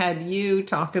even had you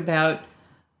talk about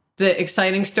the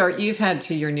exciting start you've had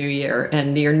to your new year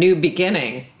and your new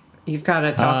beginning. You've got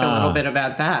to talk a little bit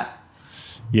about that.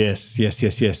 Yes.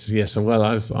 And well,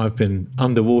 I've been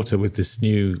underwater with this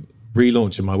new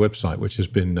relaunch of my website, which has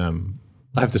been, I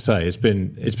have to say, it's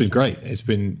been great.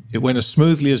 It went as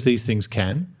smoothly as these things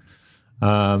can.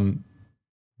 And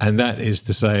that is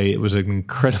to say, it was an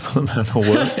incredible amount of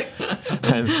work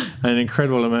and an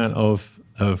incredible amount of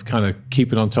kind of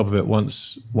keeping on top of it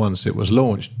once it was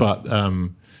launched. But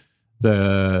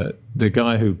the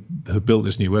guy who built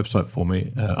this new website for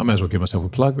me, I may as well give myself a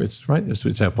plug. It's right.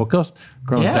 It's our podcast,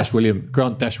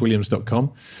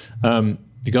 Grant-Williams.com.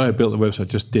 The guy who built the website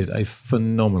just did a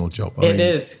phenomenal job. It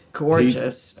is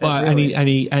gorgeous.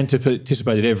 He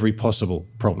anticipated every possible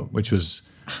problem, which was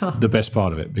the best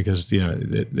part of it, because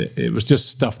it was just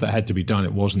stuff that had to be done.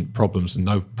 It wasn't problems and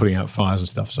no putting out fires and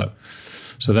stuff. So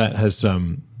that has I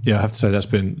have to say that's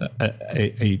been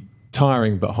a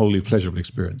tiring but wholly pleasurable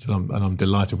experience, and I'm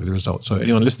delighted with the results. So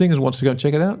anyone listening who wants to go and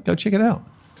check it out, go check it out.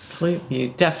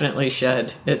 You definitely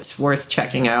should. It's worth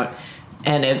checking out.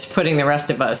 And it's putting the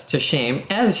rest of us to shame,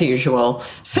 as usual.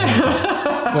 So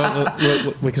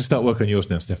well, we can start work on yours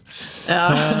now, Steph.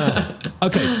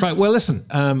 Okay, right. Well, listen,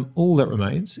 all that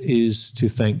remains is to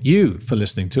thank you for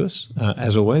listening to us.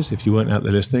 As always, if you weren't out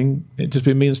there listening, it'd just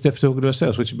be me and Steph talking to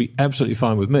ourselves, which would be absolutely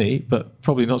fine with me, but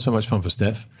probably not so much fun for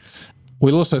Steph.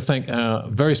 We'll also thank our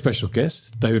very special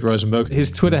guest, David Rosenberg.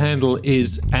 His Twitter handle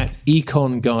is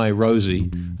 @EconGuyRosie,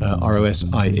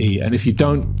 Rosie. And if you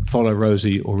don't follow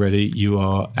Rosie already, you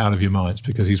are out of your minds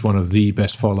because he's one of the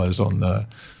best follows on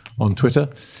Twitter.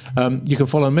 You can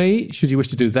follow me, should you wish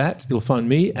to do that. You'll find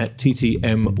me at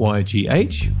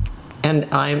TTMYGH. And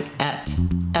I'm at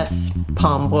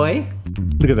 @SPalmBoy.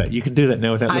 Look at that. You can do that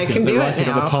now without looking at the writing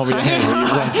on the palm of your hand where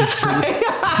you write this through.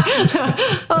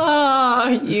 Oh,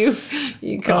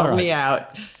 you called me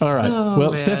out. All right. Oh,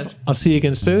 well, man. Steph, I'll see you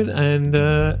again soon. And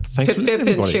thanks for listening, Pip,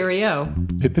 everybody. cheerio.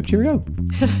 Pip, pip, cheerio.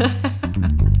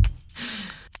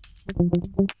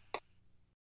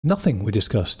 Nothing we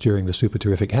discuss during the Super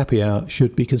Terrific Happy Hour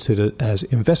should be considered as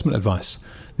investment advice.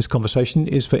 This conversation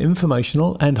is for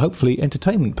informational and hopefully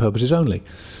entertainment purposes only.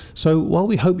 So while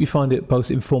we hope you find it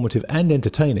both informative and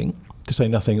entertaining, to say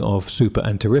nothing of super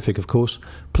and terrific, of course,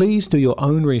 please do your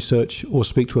own research or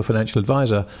speak to a financial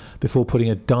advisor before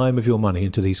putting a dime of your money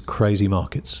into these crazy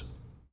markets.